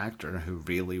autistic actor who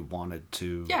really wanted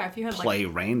to if you had play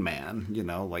Rain Man,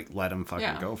 let him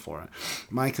fucking go for it.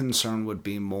 My concern would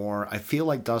be more, I feel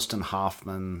like Dustin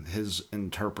Hoffman, his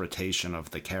interpretation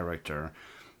of the character,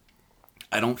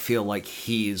 I don't feel like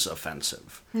he's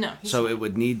offensive. No. So it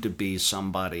would need to be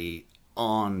somebody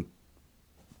on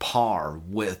par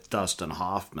with Dustin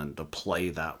Hoffman to play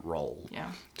that role.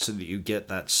 Yeah. So that you get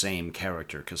that same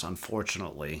character, because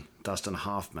unfortunately Dustin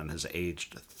Hoffman has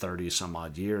aged 30 some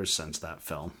odd years since that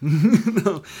film.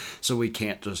 So we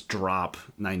can't just drop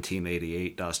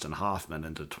 1988 Dustin Hoffman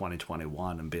into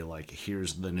 2021 and be like,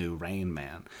 here's the new Rain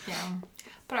Man. Yeah.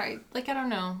 But I don't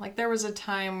know, like, there was a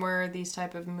time where these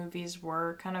type of movies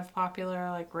were kind of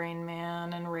popular, like Rain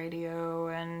Man and Radio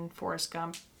and Forrest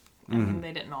Gump. I mean,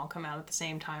 they didn't all come out at the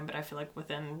same time, but I feel like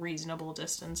within reasonable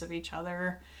distance of each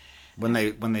other. When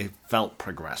they felt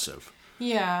progressive.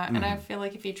 Yeah, and I feel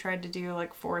like if you tried to do,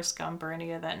 like, Forrest Gump or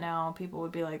any of that now, people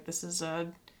would be like, this is a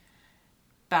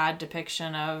bad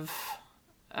depiction of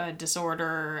a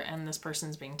disorder and this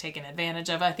person's being taken advantage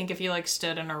of. I think if you, like,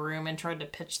 stood in a room and tried to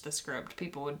pitch the script,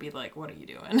 people would be like, what are you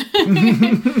doing?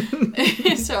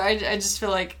 So I just feel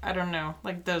like, I don't know,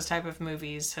 like, those type of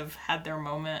movies have had their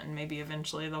moment and maybe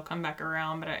eventually they'll come back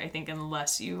around. But I think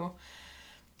unless you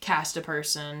cast a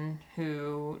person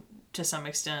who, to some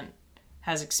extent,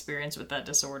 has experience with that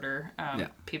disorder,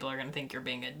 people are going to think you're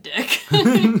being a dick.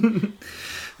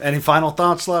 Any final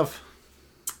thoughts, love?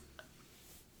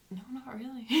 No, not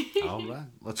really. All right,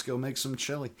 let's go make some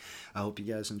chili. I hope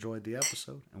you guys enjoyed the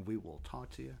episode, and we will talk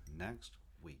to you next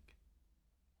week.